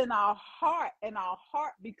gets in our heart and our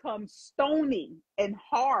heart becomes stony and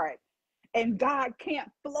hard, and God can't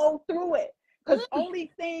flow through it. Because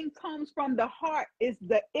only thing comes from the heart is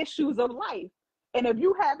the issues of life. And if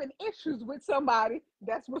you having issues with somebody,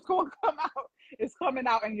 that's what's going to come out. It's coming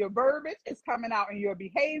out in your verbiage. It's coming out in your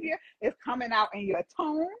behavior. It's coming out in your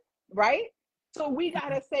tone, right? So we got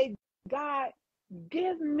to say, God,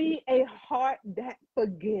 give me a heart that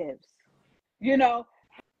forgives.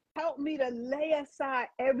 Help me to lay aside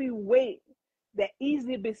every weight that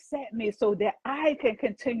easily beset me so that I can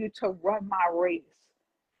continue to run my race.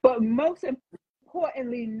 But most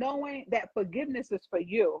importantly, knowing that forgiveness is for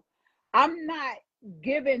you. I'm not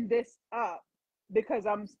giving this up because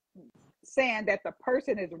I'm saying that the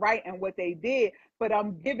person is right in what they did, but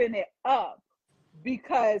I'm giving it up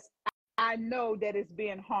because I know that it's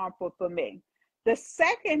being harmful for me. The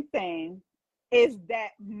second thing is that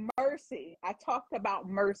mercy. I talked about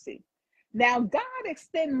mercy. Now, God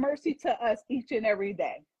extends mercy to us each and every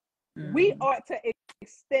day. We ought to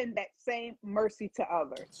extend that same mercy to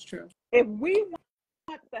others. It's true. If we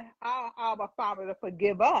want our Father to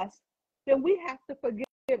forgive us, then we have to forgive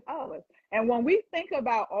others. And when we think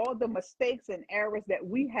about all the mistakes and errors that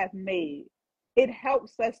we have made, it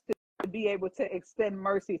helps us to be able to extend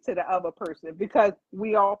mercy to the other person, because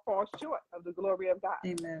we all fall short of the glory of God.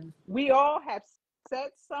 Amen. We all have said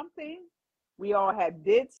something. We all have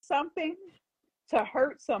did something to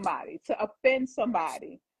hurt somebody, to offend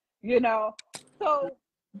somebody, you know. So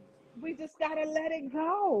we just got to let it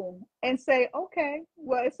go and say, okay,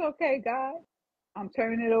 well, it's okay, God. I'm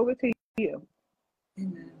turning it over to you.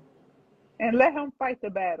 Amen. And let him fight the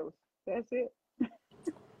battles. That's it.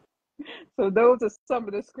 So those are some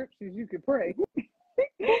of the scriptures you could pray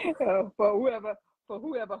for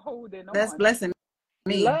whoever holding on. That's blessing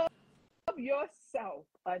me. Love yourself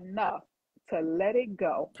enough to let it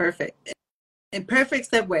go. Perfect. In perfect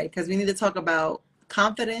segue, because we need to talk about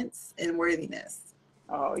confidence and worthiness.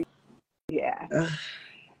 Oh, yeah.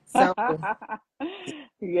 So,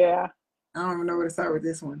 yeah. I don't even know where to start with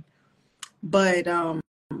this one. But,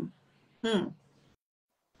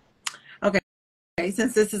 okay,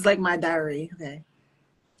 since this is like my diary, okay.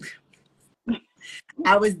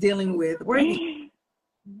 I was dealing with worthiness.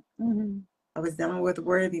 Mm-hmm. I was dealing with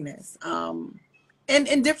worthiness. And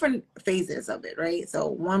in different phases of it, right? So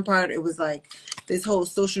one part, it was like this whole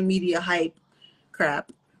social media hype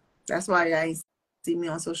crap. That's why I see me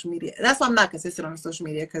on social media. That's why I'm not consistent on social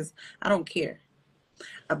media, because I don't care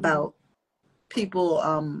about people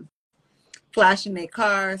flashing their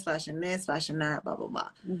cars, flashing this, flashing that, blah, blah, blah.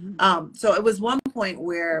 Mm-hmm. So it was one point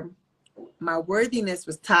where my worthiness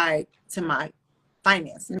was tied to my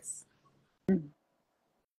finances. Mm-hmm.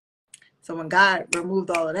 So when God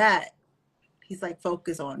removed all of that, he's like,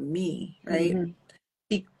 focus on me, right? Mm-hmm.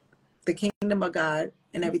 The kingdom of God,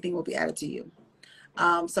 and everything will be added to you.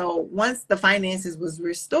 So once the finances was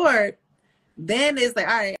restored, then it's like,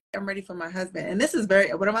 all right, I'm ready for my husband. And this is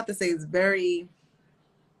what I'm about to say is very,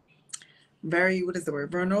 very, what is the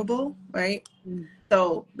word? Vulnerable, right? Mm-hmm.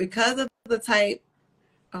 So because of the type,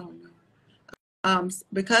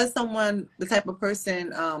 because the type of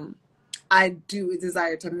person I do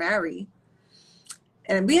desire to marry,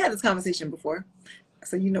 and we had this conversation before,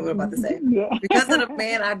 so you know what I'm about to say. Yeah. Because of the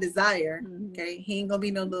man I desire, Mm-hmm. okay, he ain't gonna be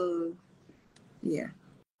no little,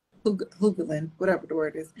 hoogling, whatever the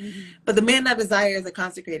word is. Mm-hmm. But the man I desire is a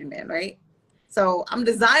consecrated man, right? So I'm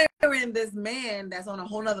desiring this man that's on a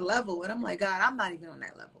whole nother level, and I'm like, God, I'm not even on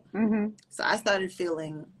that level. Mm-hmm. So I started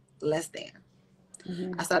feeling less than.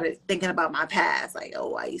 Mm-hmm. I started thinking about my past, like,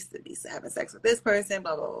 oh, I used to be having sex with this person,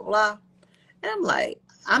 blah, blah, blah, blah. And I'm like,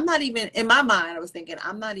 I'm not even, in my mind, I was thinking,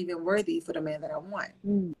 I'm not even worthy for the man that I want.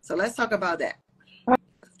 Mm-hmm. So let's talk about that.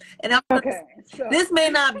 And Okay. So this may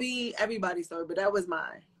not be everybody's story, but that was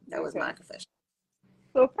mine. That was my confession.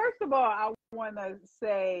 So first of all, I want to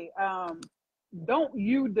say, don't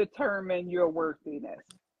you determine your worthiness.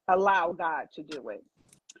 Allow God to do it.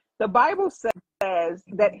 The Bible says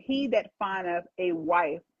that he that findeth a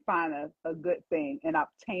wife findeth a good thing and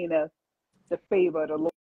obtaineth the favor of the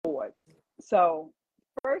Lord. So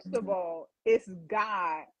first of all, it's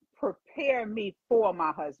God prepare me for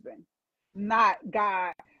my husband, not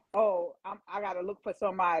God, oh, I got to look for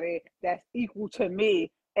somebody that's equal to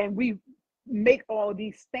me. And we make all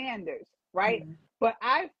these standards, right? Mm-hmm. But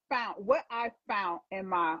what I found in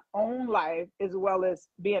my own life, as well as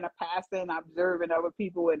being a pastor and observing other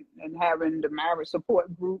people and having the marriage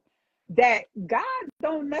support group, that God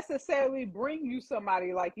don't necessarily bring you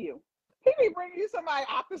somebody like you. He may bring you somebody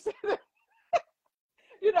opposite.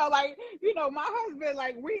 My husband,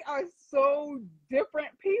 like, we are so different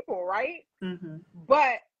people, right? Mm-hmm.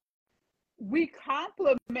 But we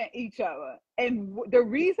complement each other. And the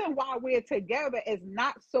reason why we're together is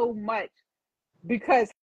not so much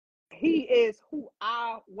because he is who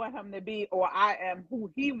I want him to be or I am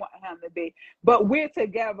who he wants him to be, but we're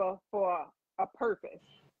together for a purpose,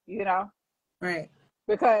 Right.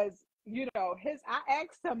 Because, I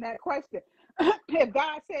asked him that question. If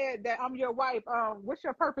God said that I'm your wife, what's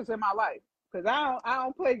your purpose in my life? Because I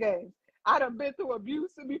don't play games. I done been through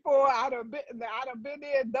abuse before. I done been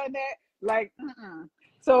there, done that. Like,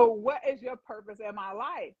 So what is your purpose in my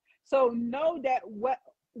life? So know that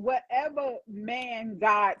whatever man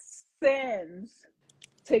God sends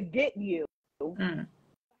to get you have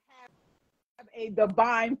a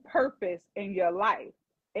divine purpose in your life,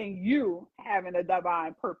 and you having a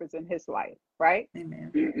divine purpose in his life, right?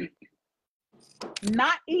 Amen.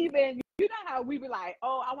 Not even, how we be like,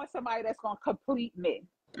 oh, I want somebody that's going to complete me.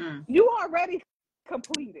 You already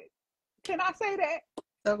completed. Can I say that?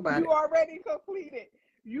 Talk about you already completed.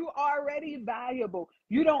 You already valuable.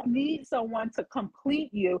 You don't need someone to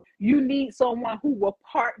complete you. You need someone who will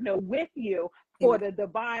partner with you for the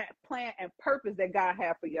divine plan and purpose that God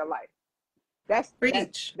has for your life. That's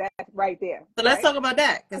right there. So let's talk about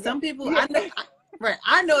that. Because some people, I Right.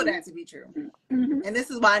 I know that to be true. Mm-hmm. And this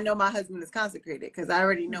is why I know my husband is consecrated, because I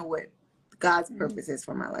already know what God's purpose is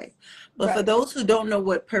for my life. But Right. for those who don't know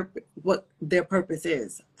what their purpose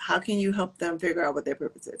is, how can you help them figure out what their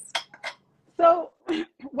purpose is? So,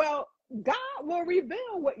 well, God will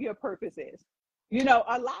reveal what your purpose is. You know,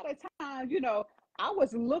 a lot of times, you know,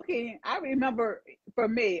 I remember for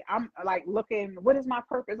me, I'm like looking, what is my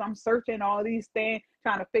purpose? I'm searching all these things,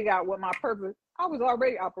 trying to figure out what my purpose. I was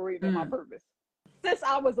already operating in my purpose. Since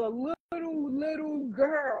I was a little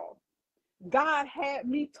girl, God had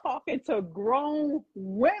me talking to grown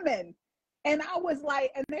women. And I was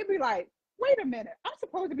like, and they'd be like, wait a minute, I'm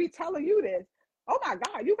supposed to be telling you this. Oh my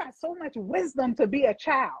God, you got so much wisdom to be a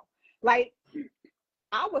child. Like,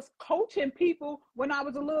 I was coaching people when I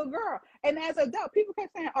was a little girl. And as an adult, people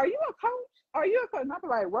kept saying, are you a coach? Are you a coach? And I was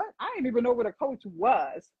like, what? I didn't even know what a coach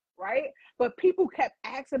was, right? But people kept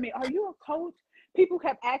asking me, are you a coach? People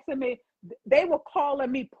kept asking me, they were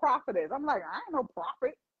calling me prophetess. I'm like, I ain't no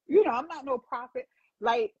prophet. You know, I'm not no prophet.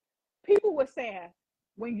 Like, people were saying,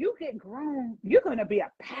 when you get grown, you're going to be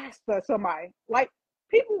a pastor or somebody. Like,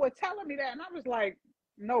 people were telling me that. And I was like,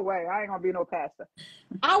 no way, I ain't going to be no pastor.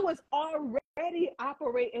 I was already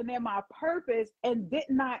operating in my purpose and did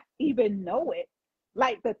not even know it.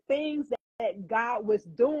 Like the things that God was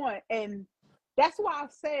doing. And that's why I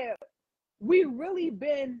said we really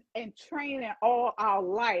been in training all our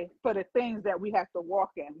life for the things that we have to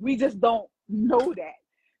walk in. We just don't know that,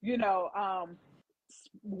 you know,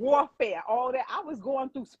 warfare, all that. I was going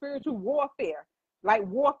through spiritual warfare, like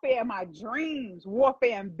warfare in my dreams,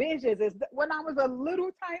 warfare in visions, is when I was a little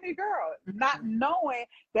tiny girl, not knowing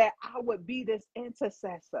that I would be this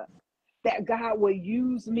intercessor, that God would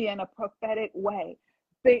use me in a prophetic way.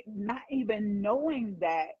 Not even knowing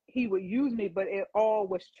that he would use me, but it all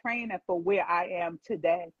was training for where I am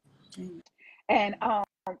today. And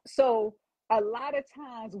so a lot of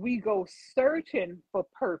times we go searching for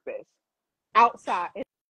purpose outside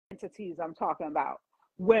entities, I'm talking about,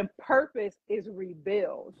 when purpose is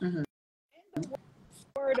revealed. In the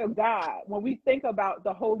word of God, when we think about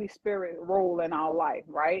the Holy Spirit role in our life,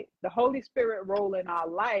 right? The Holy Spirit role in our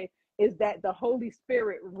life is that the Holy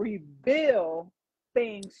Spirit reveal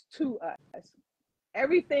things to us.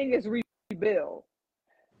 Everything is revealed.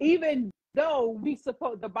 Even though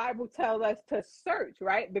the Bible tells us to search,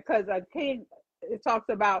 right? Because a king, it talks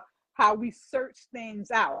about how we search things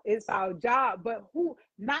out. It's our job, but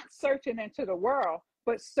not searching into the world,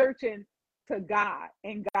 but searching to God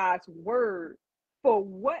and God's word for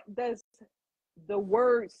what does the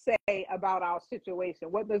word say about our situation?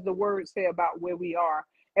 What does the word say about where we are?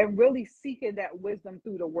 And really seeking that wisdom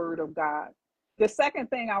through the word of God. The second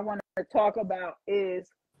thing I want to talk about is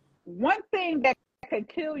one thing that can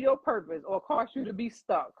kill your purpose or cause you to be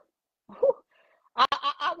stuck.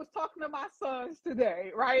 I was talking to my sons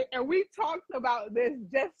today, right? And we talked about this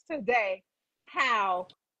just today, how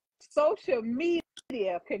social media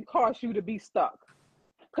can cause you to be stuck.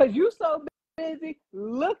 Because you're so busy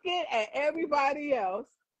looking at everybody else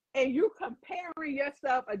and you comparing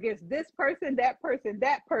yourself against this person, that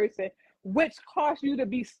person, which causes you to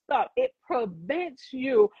be stuck. It prevents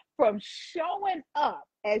you from showing up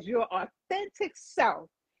as your authentic self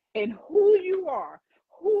and who you are,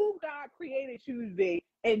 who God created you to be,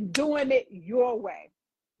 and doing it your way.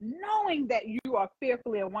 Knowing that you are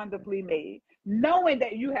fearfully and wonderfully made, knowing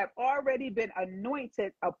that you have already been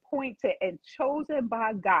anointed, appointed, and chosen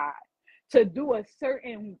by God to do a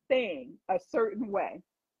certain thing a certain way.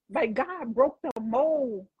 Like God broke the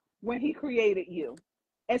mold when he created you.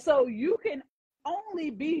 And so you can only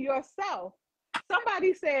be yourself.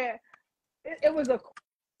 Somebody said, it was a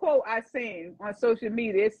quote I seen on social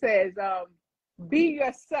media. It says, be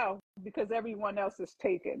yourself because everyone else is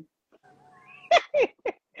taken.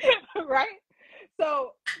 Right?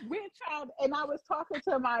 So we're trying, and I was talking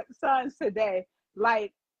to my sons today,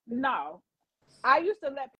 like, no, I used to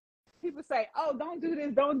let people say, oh, don't do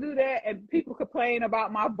this, don't do that. And people complain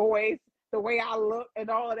about my voice, the way I look and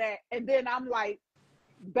all that. And then I'm like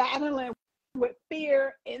battling with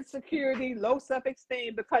fear, insecurity, low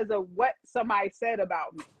self-esteem because of what somebody said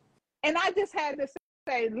about me. And I just had to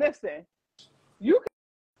say, listen, you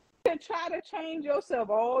can try to change yourself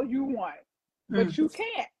all you want, but you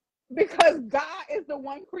can't, because God is the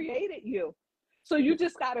one created you. So you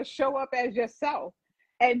just got to show up as yourself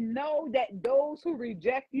and know that those who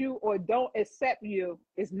reject you or don't accept you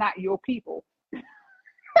is not your people.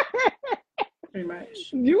 Pretty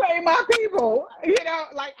much. You ain't my people. You know,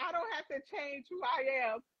 like I don't have to change who I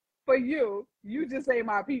am for you. You just ain't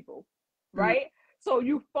my people. Right? So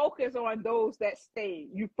you focus on those that stay.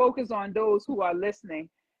 You focus on those who are listening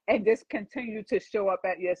and just continue to show up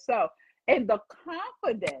at yourself. And the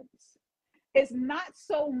confidence is not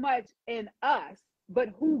so much in us, but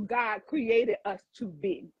who God created us to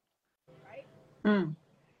be. Right?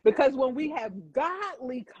 Because when we have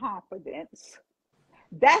godly confidence,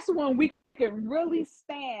 that's when we can really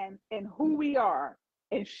stand in who we are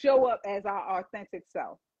and show up as our authentic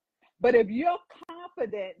self. But if your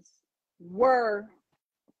confidence were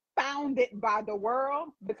founded by the world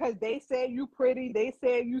because they said you pretty, they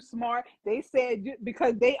said you smart, they said you,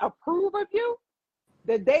 because they approve of you,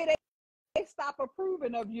 the day they stop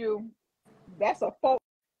approving of you, that's a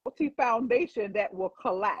faulty foundation that will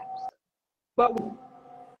collapse. But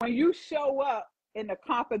when you show up in the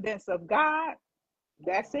confidence of God,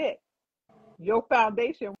 that's it. Your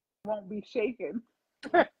foundation won't be shaken.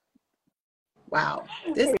 Wow.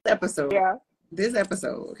 This episode,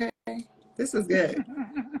 okay, this is good.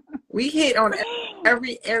 We hit on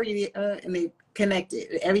every area and they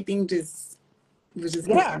connected. Everything just was just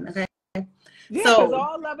hitting, okay? Yeah, so because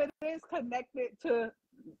all of it is connected to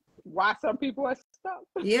why some people are stuck.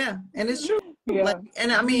 Yeah, and it's true. Yeah. Like,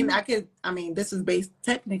 and I mean, this is based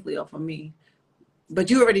technically off of me, but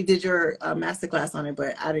you already did your masterclass on it,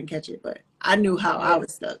 but I didn't catch it, but I knew how I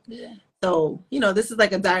was stuck. Yeah. So, this is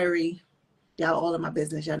like a diary. Y'all all in my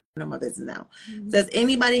business. Y'all know my business now. Does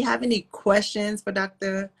anybody have any questions for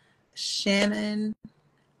Dr. Shannon?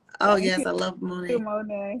 Oh, yes, I love Monet. Thank you,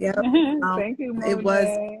 Monet. Yep. Thank you,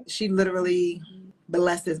 Monet. She literally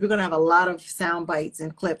blessed us. We're going to have a lot of sound bites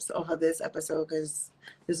and clips off of this episode because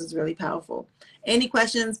this is really powerful. Any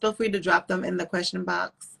questions, feel free to drop them in the question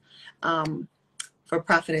box for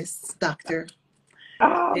Prophetess Dr.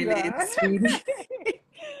 Swiney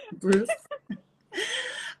Bruce.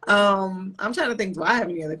 I'm trying to think, do I have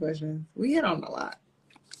any other questions? We hit on a lot.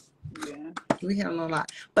 Yeah. We hit on a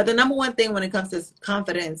lot. But the number one thing when it comes to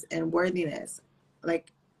confidence and worthiness,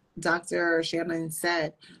 like Dr. Shannon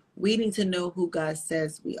said, we need to know who God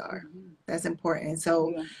says we are. That's important.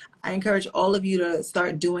 So I encourage all of you to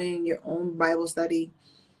start doing your own Bible study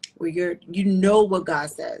where you know what God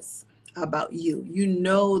says about you. You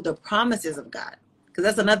know the promises of God. Because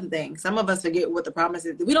that's another thing. Some of us forget what the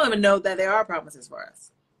promises. We don't even know that there are promises for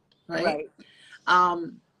us. Right?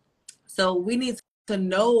 So we need to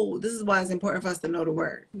know. This is why it's important for us to know the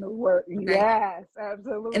word. The word. Okay? Yes,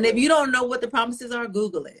 absolutely. And if you don't know what the promises are,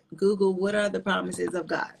 Google it. Google what are the promises of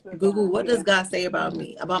God. Google what does God say about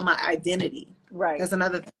me, about my identity. Right. That's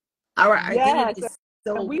another thing. Our identity is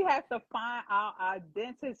so we have to find our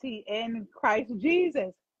identity in Christ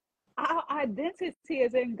Jesus. Our identity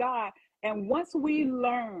is in God. And once we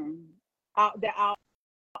learn that our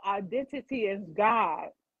identity is God,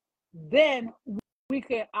 then we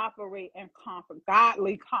can operate in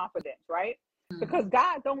godly confidence, right? Because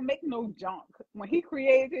God don't make no junk. When he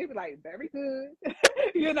created it, he was like, very good.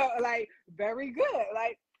 Like very good.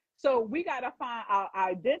 Like, so we got to find our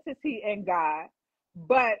identity in God.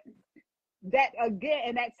 But that again,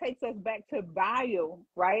 and that takes us back to value,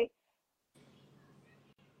 right?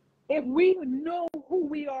 If we know who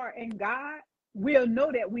we are in God, we'll know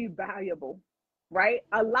that we're valuable, right?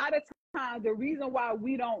 A lot of times, the reason why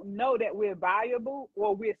we don't know that we're valuable,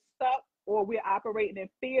 or we're stuck, or we're operating in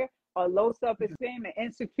fear or low self-esteem and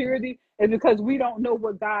insecurity is because we don't know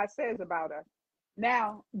what God says about us.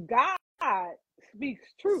 Now, God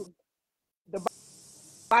speaks truth. The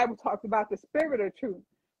Bible talks about the spirit of truth.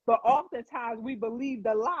 But oftentimes we believe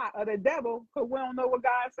the lie of the devil because we don't know what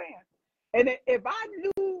God's saying. And if I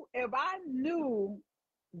knew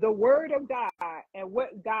the word of God and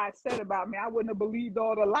what God said about me, I wouldn't have believed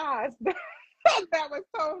all the lies that was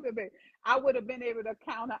told to me. I would have been able to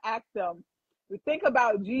counteract them. Think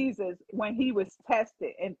about Jesus when he was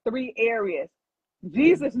tested in 3 areas.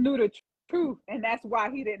 Jesus knew the truth, and that's why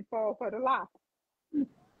he didn't fall for the lie.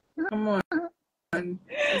 Come on.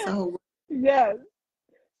 That's a whole... Yes.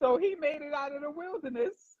 So he made it out of the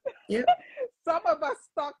wilderness. Yep. Some of us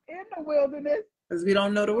stuck in the wilderness because we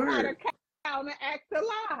don't know the word. How to counteract the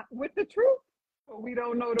lie with the truth, but we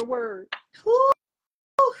don't know the word. Ooh,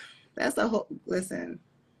 that's a whole... Listen,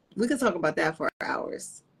 we could talk about that for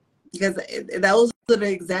hours because those are the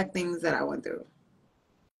exact things that I went through.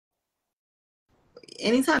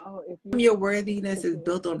 Anytime your worthiness is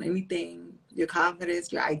built on anything, your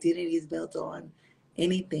confidence, your identity is built on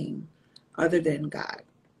anything other than God.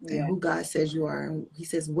 And who God says you are. And he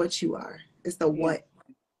says what you are. It's the what.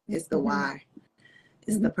 It's the why.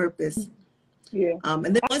 It's the purpose. Yeah.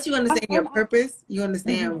 And then once you understand your purpose, you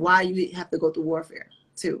understand why you have to go through warfare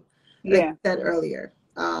too. Like I said earlier.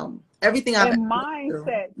 Everything I've and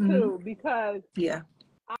mindset too, because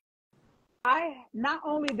I not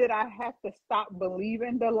only did I have to stop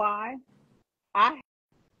believing the lie, I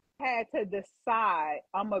had to decide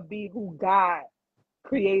I'm going to be who God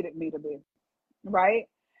created me to be, right?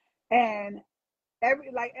 And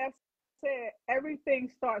like F said, everything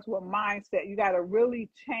starts with mindset. You got to really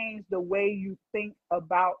change the way you think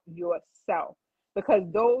about yourself, because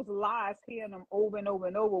those lies, hearing them over and over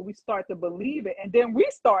and over, we start to believe it, and then we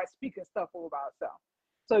start speaking stuff over ourselves.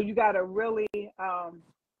 So you got to really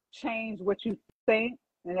change what you think,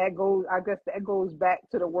 and that goes, I guess that goes back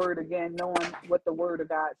to the word again, knowing what the word of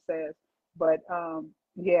God says. But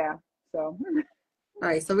yeah, so. All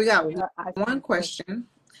right, so we got one question.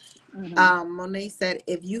 Monet said,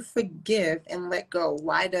 if you forgive and let go,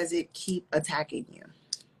 why does it keep attacking you?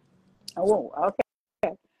 Oh,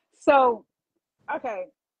 okay. So, okay.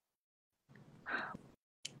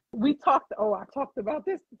 I talked about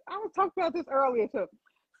this. I talked about this earlier too.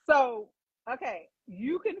 So, okay,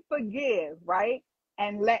 you can forgive, right?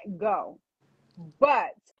 And let go.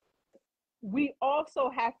 But we also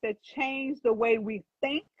have to change the way we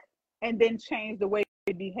think and then change the way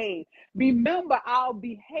we behave. Remember, our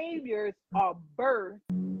behaviors are birthed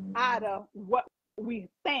out of what we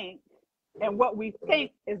think, and what we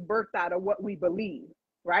think is birthed out of what we believe,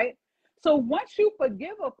 right? So once you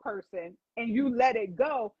forgive a person and you let it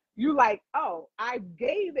go, you like, oh, I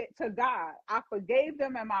gave it to God. I forgave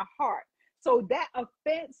them in my heart. So that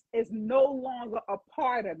offense is no longer a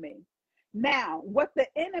part of me. Now, what the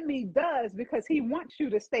enemy does, because he wants you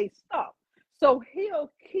to stay stuck, so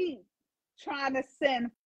he'll keep trying to send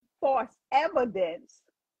false evidence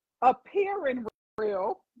appearing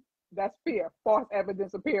real. That's fear. False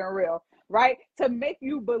evidence appearing real, right? To make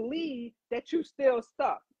you believe that you still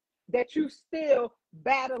stuck, that you still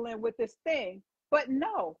battling with this thing. But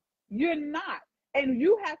no, you're not. And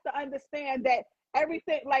you have to understand that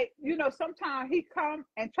everything, like, sometimes he come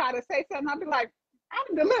and try to say something. I'll be like,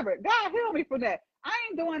 I'm delivered. God heal me from that. I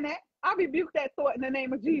ain't doing that. I rebuke that thought in the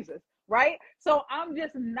name of Jesus. Right? So I'm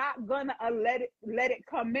just not gonna let it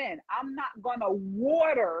come in. I'm not gonna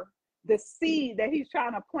water the seed that he's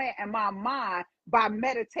trying to plant in my mind by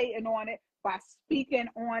meditating on it, by speaking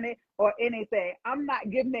on it, or anything. I'm not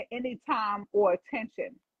giving it any time or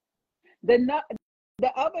attention.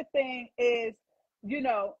 The other thing is,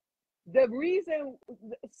 the reason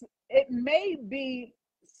it may be,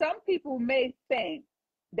 some people may think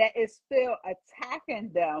that it's still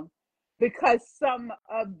attacking them because some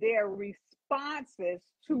of their responses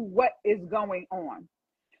to what is going on.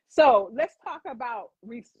 So let's talk about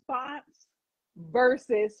response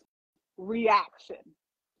versus reaction.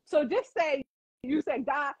 So just say, you say,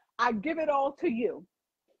 God, I give it all to you.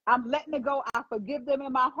 I'm letting it go. I forgive them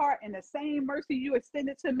in my heart, and the same mercy you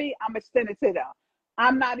extended to me, I'm extending to them.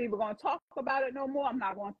 I'm not even going to talk about it no more. I'm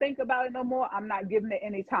not going to think about it no more. I'm not giving it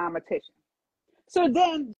any time or attention. So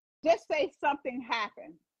then just say something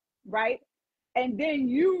happened, right? And then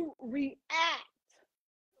you react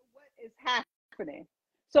to what is happening.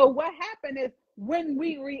 So what happened is, when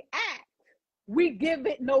we react, we give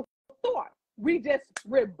it no thought. We just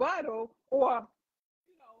rebuttal, or go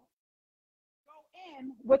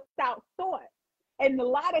in without thought. And a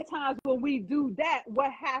lot of times when we do that,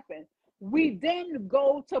 what happens? We then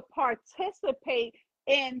go to participate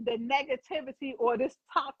in the negativity or this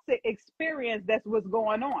toxic experience that's what's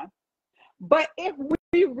going on. But if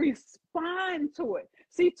we respond to it,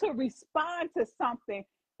 see, to respond to something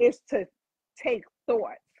is to take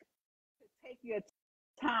thought, to take your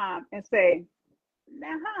time and say,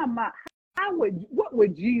 now what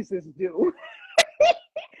would Jesus do?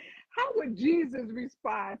 How would Jesus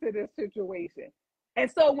respond to this situation? And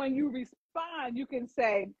so when you respond, you can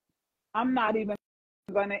say, I'm not even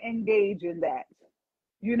going to engage in that.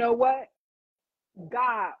 You know what?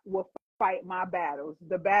 God will fight my battles.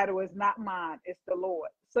 The battle is not mine, it's the Lord.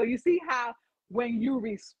 So you see how when you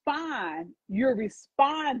respond, you're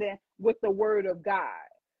responding with the word of God.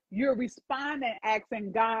 You're responding,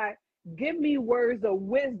 asking God, give me words of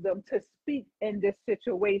wisdom to speak in this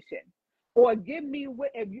situation. Or give me,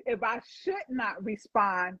 if I should not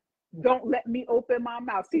respond, don't let me open my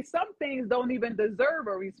mouth. See, some things don't even deserve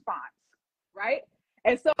a response, right?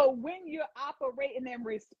 And so when you're operating in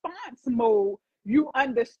response mode, you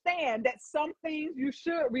understand that some things you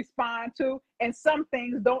should respond to and some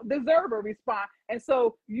things don't deserve a response. And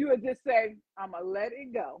so you would just say, I'm going to let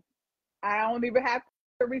it go. I don't even have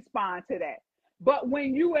to respond to that. But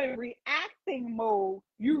when you in reacting mode,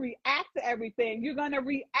 you react to everything. You're going to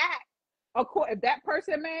react. If that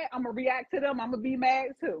person mad, I'm going to react to them. I'm going to be mad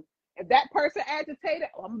too. If that person agitated,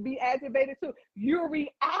 I'm going to be agitated too. You're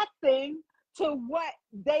reacting to what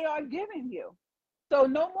they are giving you. So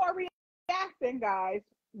no more reacting, guys.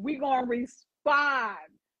 We're going to respond.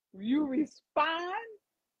 You respond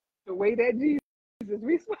the way that Jesus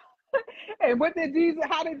responds. And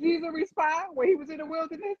how did Jesus respond when he was in the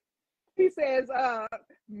wilderness? He says,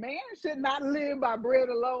 man should not live by bread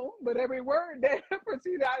alone, but every word that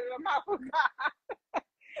proceeds out of the mouth of God.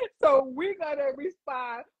 So we're going to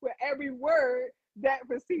respond with every word that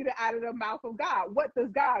proceeded out of the mouth of God. What does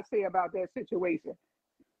God say about that situation?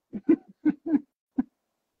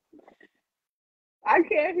 I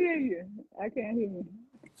can't hear you. I can't hear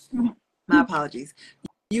you. My apologies.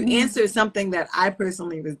 You answered something that I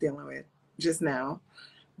personally was dealing with just now.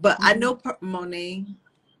 But I know Monet.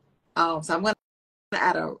 So I'm gonna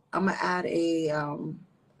add a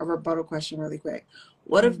rebuttal question really quick.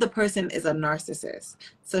 What if the person is a narcissist?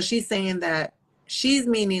 So she's saying that she's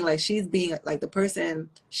meaning like she's being like the person,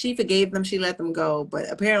 she forgave them, she let them go, but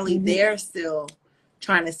apparently they're still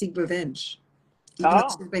trying to seek revenge. Even though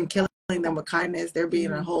she's been killing them with kindness, they're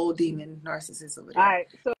being a whole demon narcissist over there. All right.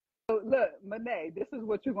 So look, Monet, this is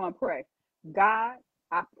what you're gonna pray. God,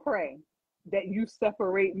 I pray that you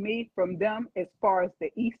separate me from them as far as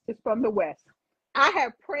the east is from the west. I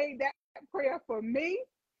have prayed that prayer for me,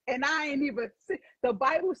 and I ain't even see. The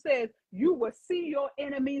Bible says you will see your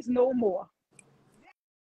enemies no more.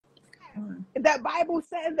 That Bible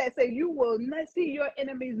says that, say you will not see your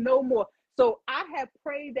enemies no more. So I have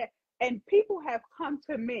prayed that, and people have come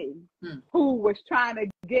to me who was trying to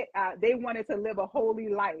get out. They wanted to live a holy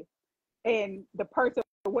life, and the person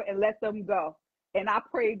wouldn't let them go. And I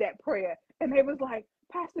prayed that prayer, and they was like,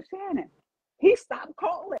 Pastor Shannon, he stopped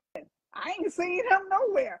calling. I ain't seen him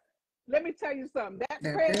nowhere. Let me tell you something. That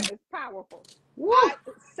prayer is powerful. I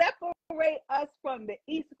separate us from the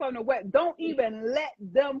east, from the west. Don't even let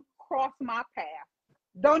them cross my path.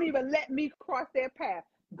 Don't even let me cross their path.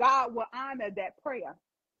 God will honor that prayer,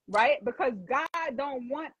 right? Because God don't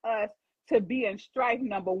want us to be in strife,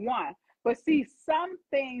 number one. But see, some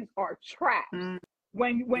things are traps.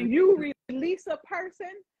 When you release a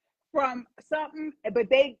person from something, but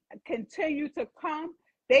they continue to come,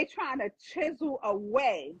 they trying to chisel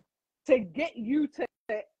away to get you to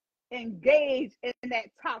engage in that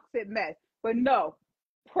toxic mess. But no,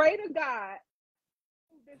 pray to God,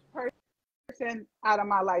 this person out of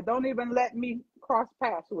my life. Don't even let me cross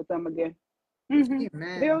paths with them again.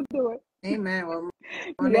 Amen. He'll do it. Amen.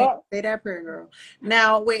 Well, say that prayer, girl.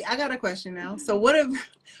 Now, wait, I got a question now. So what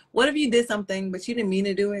if you did something, but you didn't mean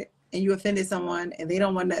to do it, and you offended someone, and they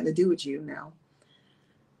don't want nothing to do with you now?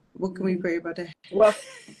 What can we pray about that? Well,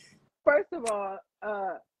 first of all,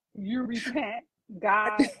 you repent.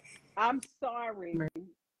 God, I'm sorry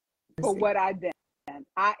for what I did.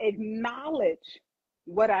 I acknowledge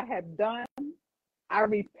what I have done. I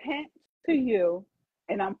repent to you,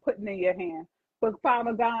 and I'm putting in your hand. But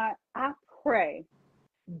Father God, I pray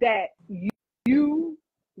that you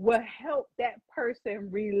will help that person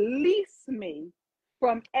release me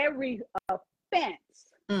from every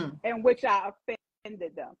offense in which I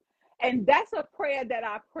offended them. And that's a prayer that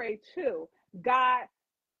I pray too. God,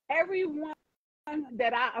 everyone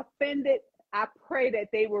that I offended, I pray that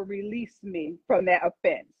they will release me from that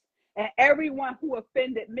offense. And everyone who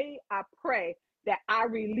offended me, I pray that I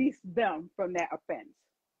release them from that offense.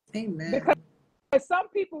 Amen. Because some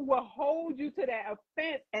people will hold you to that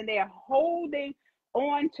offense and they're holding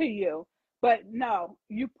on to you. But no,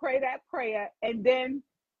 you pray that prayer and then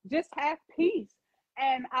just have peace.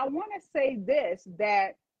 And I want to say this,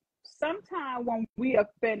 that sometimes when we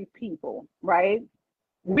offend people, right,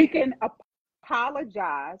 we can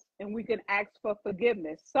apologize and we can ask for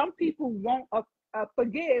forgiveness. Some people won't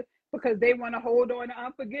forgive because they want to hold on to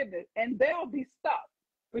unforgiveness, and they'll be stuck,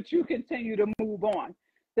 but you continue to move on.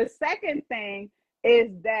 The second thing is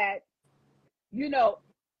that, you know,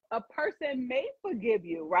 a person may forgive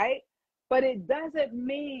you, right? But it doesn't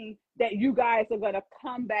mean that you guys are going to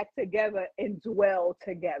come back together and dwell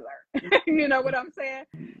together. You know what I'm saying?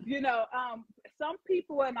 You know, some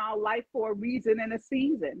people in our life for a reason and a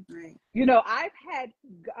season. Right. You know, I've had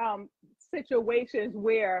situations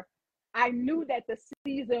where I knew that the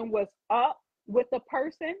season was up with the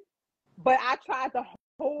person, but I tried to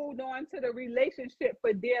hold on to the relationship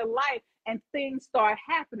for dear life, and things start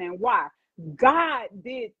happening. Why? God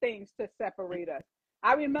did things to separate us.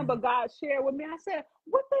 I remember God shared with me, I said,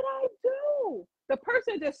 what did I do? The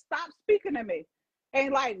person just stopped speaking to me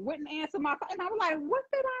and like wouldn't answer my phone. And I was like, what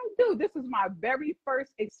did I do? This is my very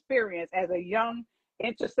first experience as a young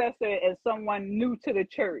intercessor and someone new to the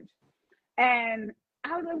church. And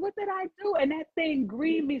I was like, what did I do? And that thing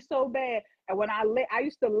grieved me so bad. And when I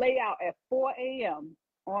used to lay out at 4 a.m.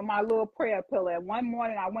 on my little prayer pillow. And one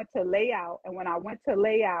morning I went to lay out. And when I went to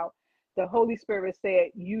lay out, the Holy Spirit said,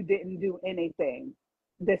 you didn't do anything.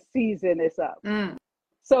 The season is up.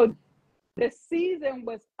 So the season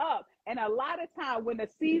was up. And a lot of time when the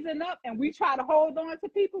season up and we try to hold on to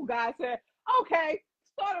people, God said, okay,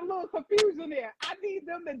 start a little confusion there. I need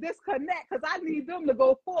them to disconnect because I need them to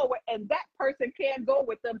go forward. And that person can't go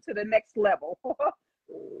with them to the next level.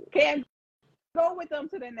 Can't go with them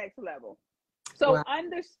to the next level. So wow.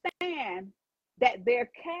 understand that there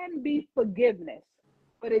can be forgiveness,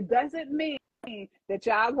 but it doesn't mean that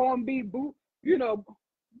y'all gonna be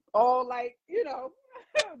all like,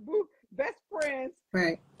 best friends.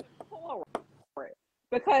 Right.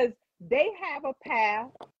 Because they have a path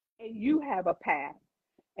and you have a path.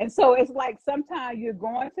 And so it's like sometimes you're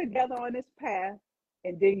going together on this path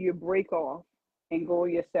and then you break off and go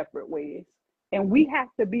your separate ways. And we have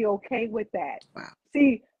to be okay with that. Wow.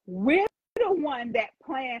 See, we're the one that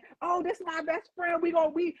plan, oh, this is my best friend. We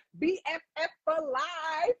gonna be BFF for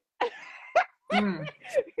life.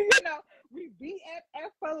 We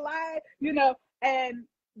BFF for life, and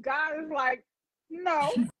God is like,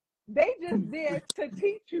 no, they just there to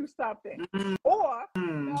teach you something. Or,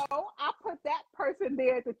 no, I put that person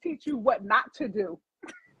there to teach you what not to do.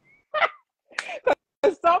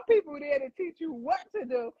 Some people are there to teach you what to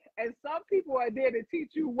do, and some people are there to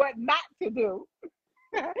teach you what not to do.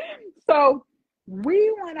 So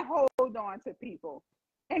we want to hold on to people.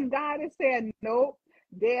 And God is saying, nope,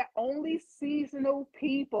 they're only seasonal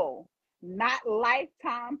people, not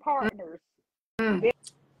lifetime partners.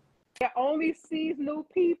 They're only seasonal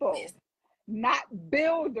people, not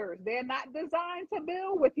builders. They're not designed to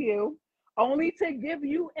build with you, only to give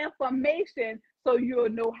you information so you'll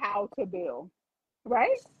know how to build.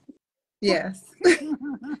 Right? Yes.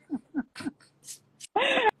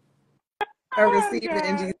 I receive it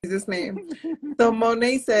in Jesus' name. So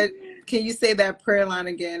Monet said, can you say that prayer line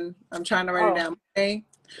again? I'm trying to write it down. Okay.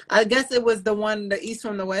 I guess it was the east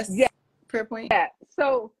from the west prayer point. Yeah.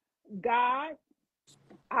 So God,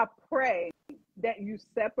 I pray that you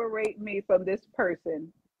separate me from this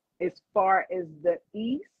person as far as the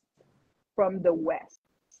east from the west.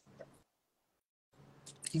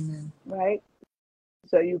 Amen. Right?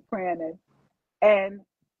 So you praying it. And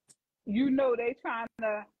they trying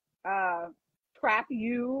to trap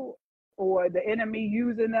you or the enemy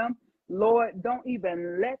using them. Lord, don't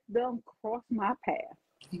even let them cross my path.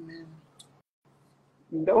 Amen.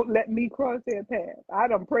 Don't let me cross their path. I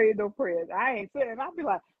done prayed no prayers. I ain't saying, I'll be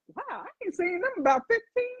like, wow, I ain't seen them about 15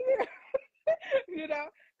 years.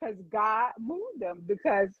 Because God moved them.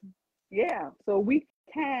 So we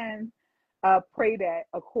can pray that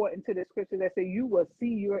according to the scripture that say you will see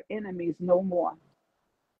your enemies no more.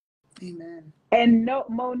 Amen. And no,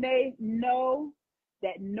 Monet, know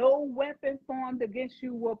that no weapon formed against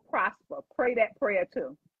you will prosper. Pray that prayer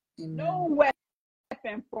too. Amen. No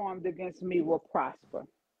weapon formed against me will prosper.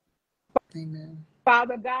 Amen.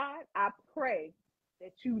 Father God, I pray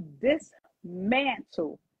that you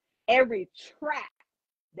dismantle every trap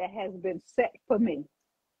that has been set for me.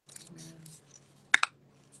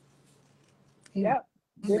 Amen. Yep.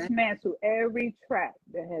 Dismantle every trap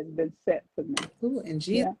that has been set for me. Ooh, in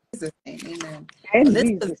Jesus' name, amen.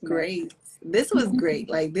 This was great. This was great.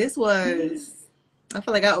 Like, this was, I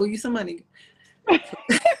feel like I owe you some money.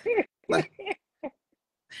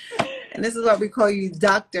 And this is what we call you,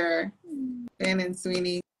 Dr. Shannon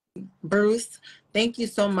Swiney Bruce. Thank you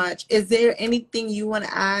so much. Is there anything you want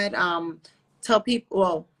to add? Tell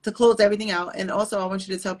people, to close everything out. And also, I want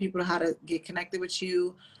you to tell people how to get connected with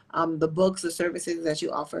you, the books, the services that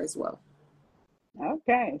you offer as well.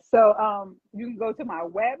 Okay. So you can go to my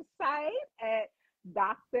website at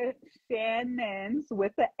Dr. Shannon's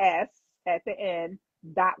with the S at the end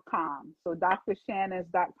 .com. So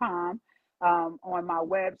drshannons.com. On my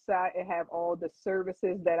website, it have all the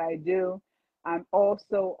services that I do. I'm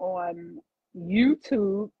also on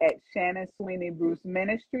YouTube at Shannon Swiney Bruce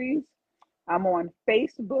Ministries. I'm on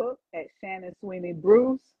Facebook at Shannon Swiney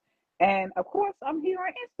Bruce. And of course, I'm here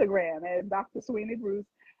on Instagram at Dr. Swiney Bruce.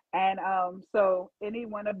 And so any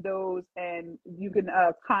one of those, and you can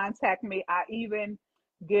contact me. I even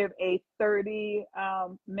give a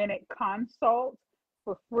 30-minute consult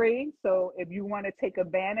for free. So if you want to take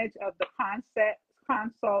advantage of the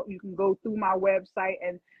consult, you can go through my website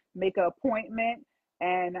and make an appointment.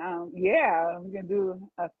 And we can do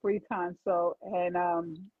a free consult. And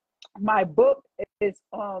my book is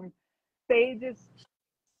stages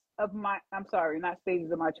of my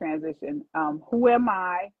transition. Who am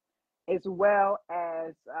I? As well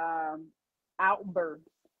as outbursts,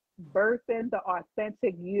 birthing the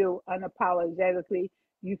authentic you unapologetically.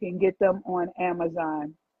 You can get them on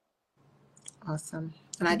Amazon. Awesome.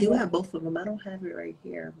 And I do have both of them. I don't have it right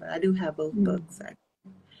here, but I do have both books.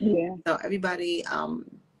 Yeah. So everybody,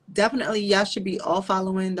 definitely y'all should be all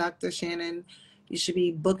following Dr. Shannon. you should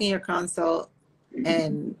be booking your consult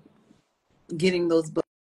and getting those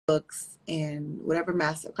books and whatever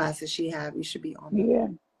master classes she have, you should be on them. Yeah.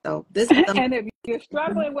 So this is and if you're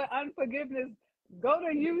struggling with unforgiveness, go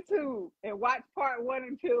to YouTube and watch part 1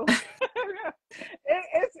 and 2.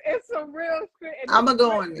 It's some real script. I'm gonna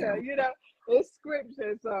go on there. You know, it's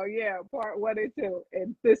scripture. So yeah, part 1 and 2.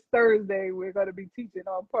 And this Thursday we're going to be teaching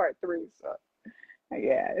on part 3. So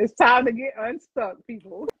yeah, it's time to get unstuck,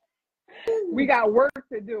 people. We got work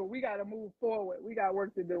to do. We got to move forward. We got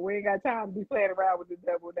work to do. We ain't got time to be playing around with the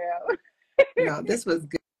devil now. No, this was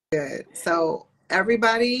good. So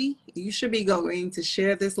everybody, you should be going to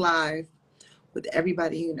share this live with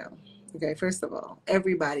everybody you know. Okay, first of all,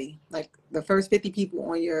 everybody, like the first 50 people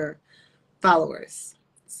on your followers,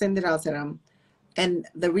 send it out to them. And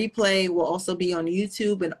the replay will also be on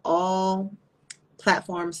YouTube and all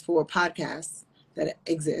platforms for podcasts that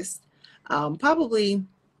exist. Probably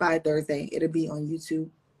by Thursday, it'll be on YouTube.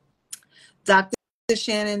 Dr.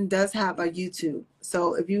 Shannon does have a YouTube.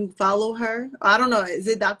 So if you follow her, I don't know, is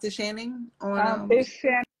it Dr. Shannon on? It's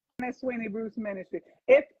Shannon Swiney Bruce Ministry.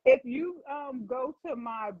 If you go to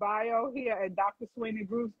my bio here at Dr. Swiney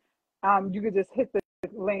Bruce, you could just hit the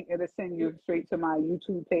link. It'll send you straight to my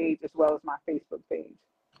YouTube page as well as my Facebook page.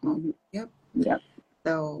 Mm-hmm. Yep.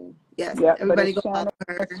 So yes, yep. Everybody go follow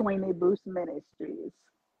her. Swiney Bruce Ministries.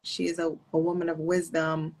 She is a woman of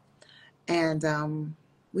wisdom, and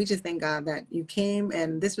we just thank God that you came,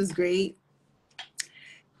 and this was great.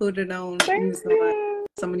 Who'd have known? Thank you.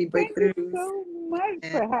 So many breakthroughs. Thank you so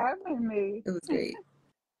much for having me. It was great.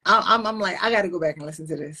 I'm like, I got to go back and listen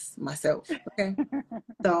to this myself. Okay.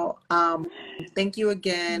 So, thank you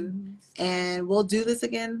again. And we'll do this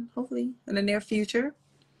again, hopefully in the near future.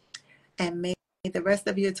 And may the rest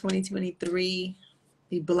of your 2023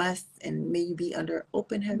 be blessed, and may you be under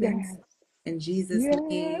open heavens. Yes. In Jesus'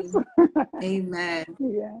 name. Amen.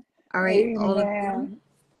 Yeah. All right. Amen. All of you.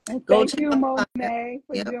 Thank you, Monet,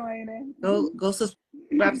 for joining. Go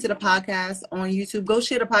subscribe to the podcast on YouTube. Go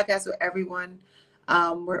share the podcast with everyone.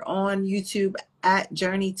 We're on YouTube at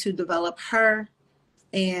Journey To DevelopHer.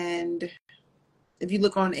 And if you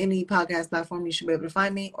look on any podcast platform, you should be able to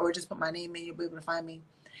find me, or just put my name in, you'll be able to find me.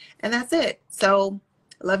 And that's it. So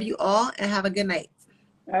love you all and have a good night.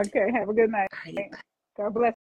 Okay, have a good night. All right, bye. God bless.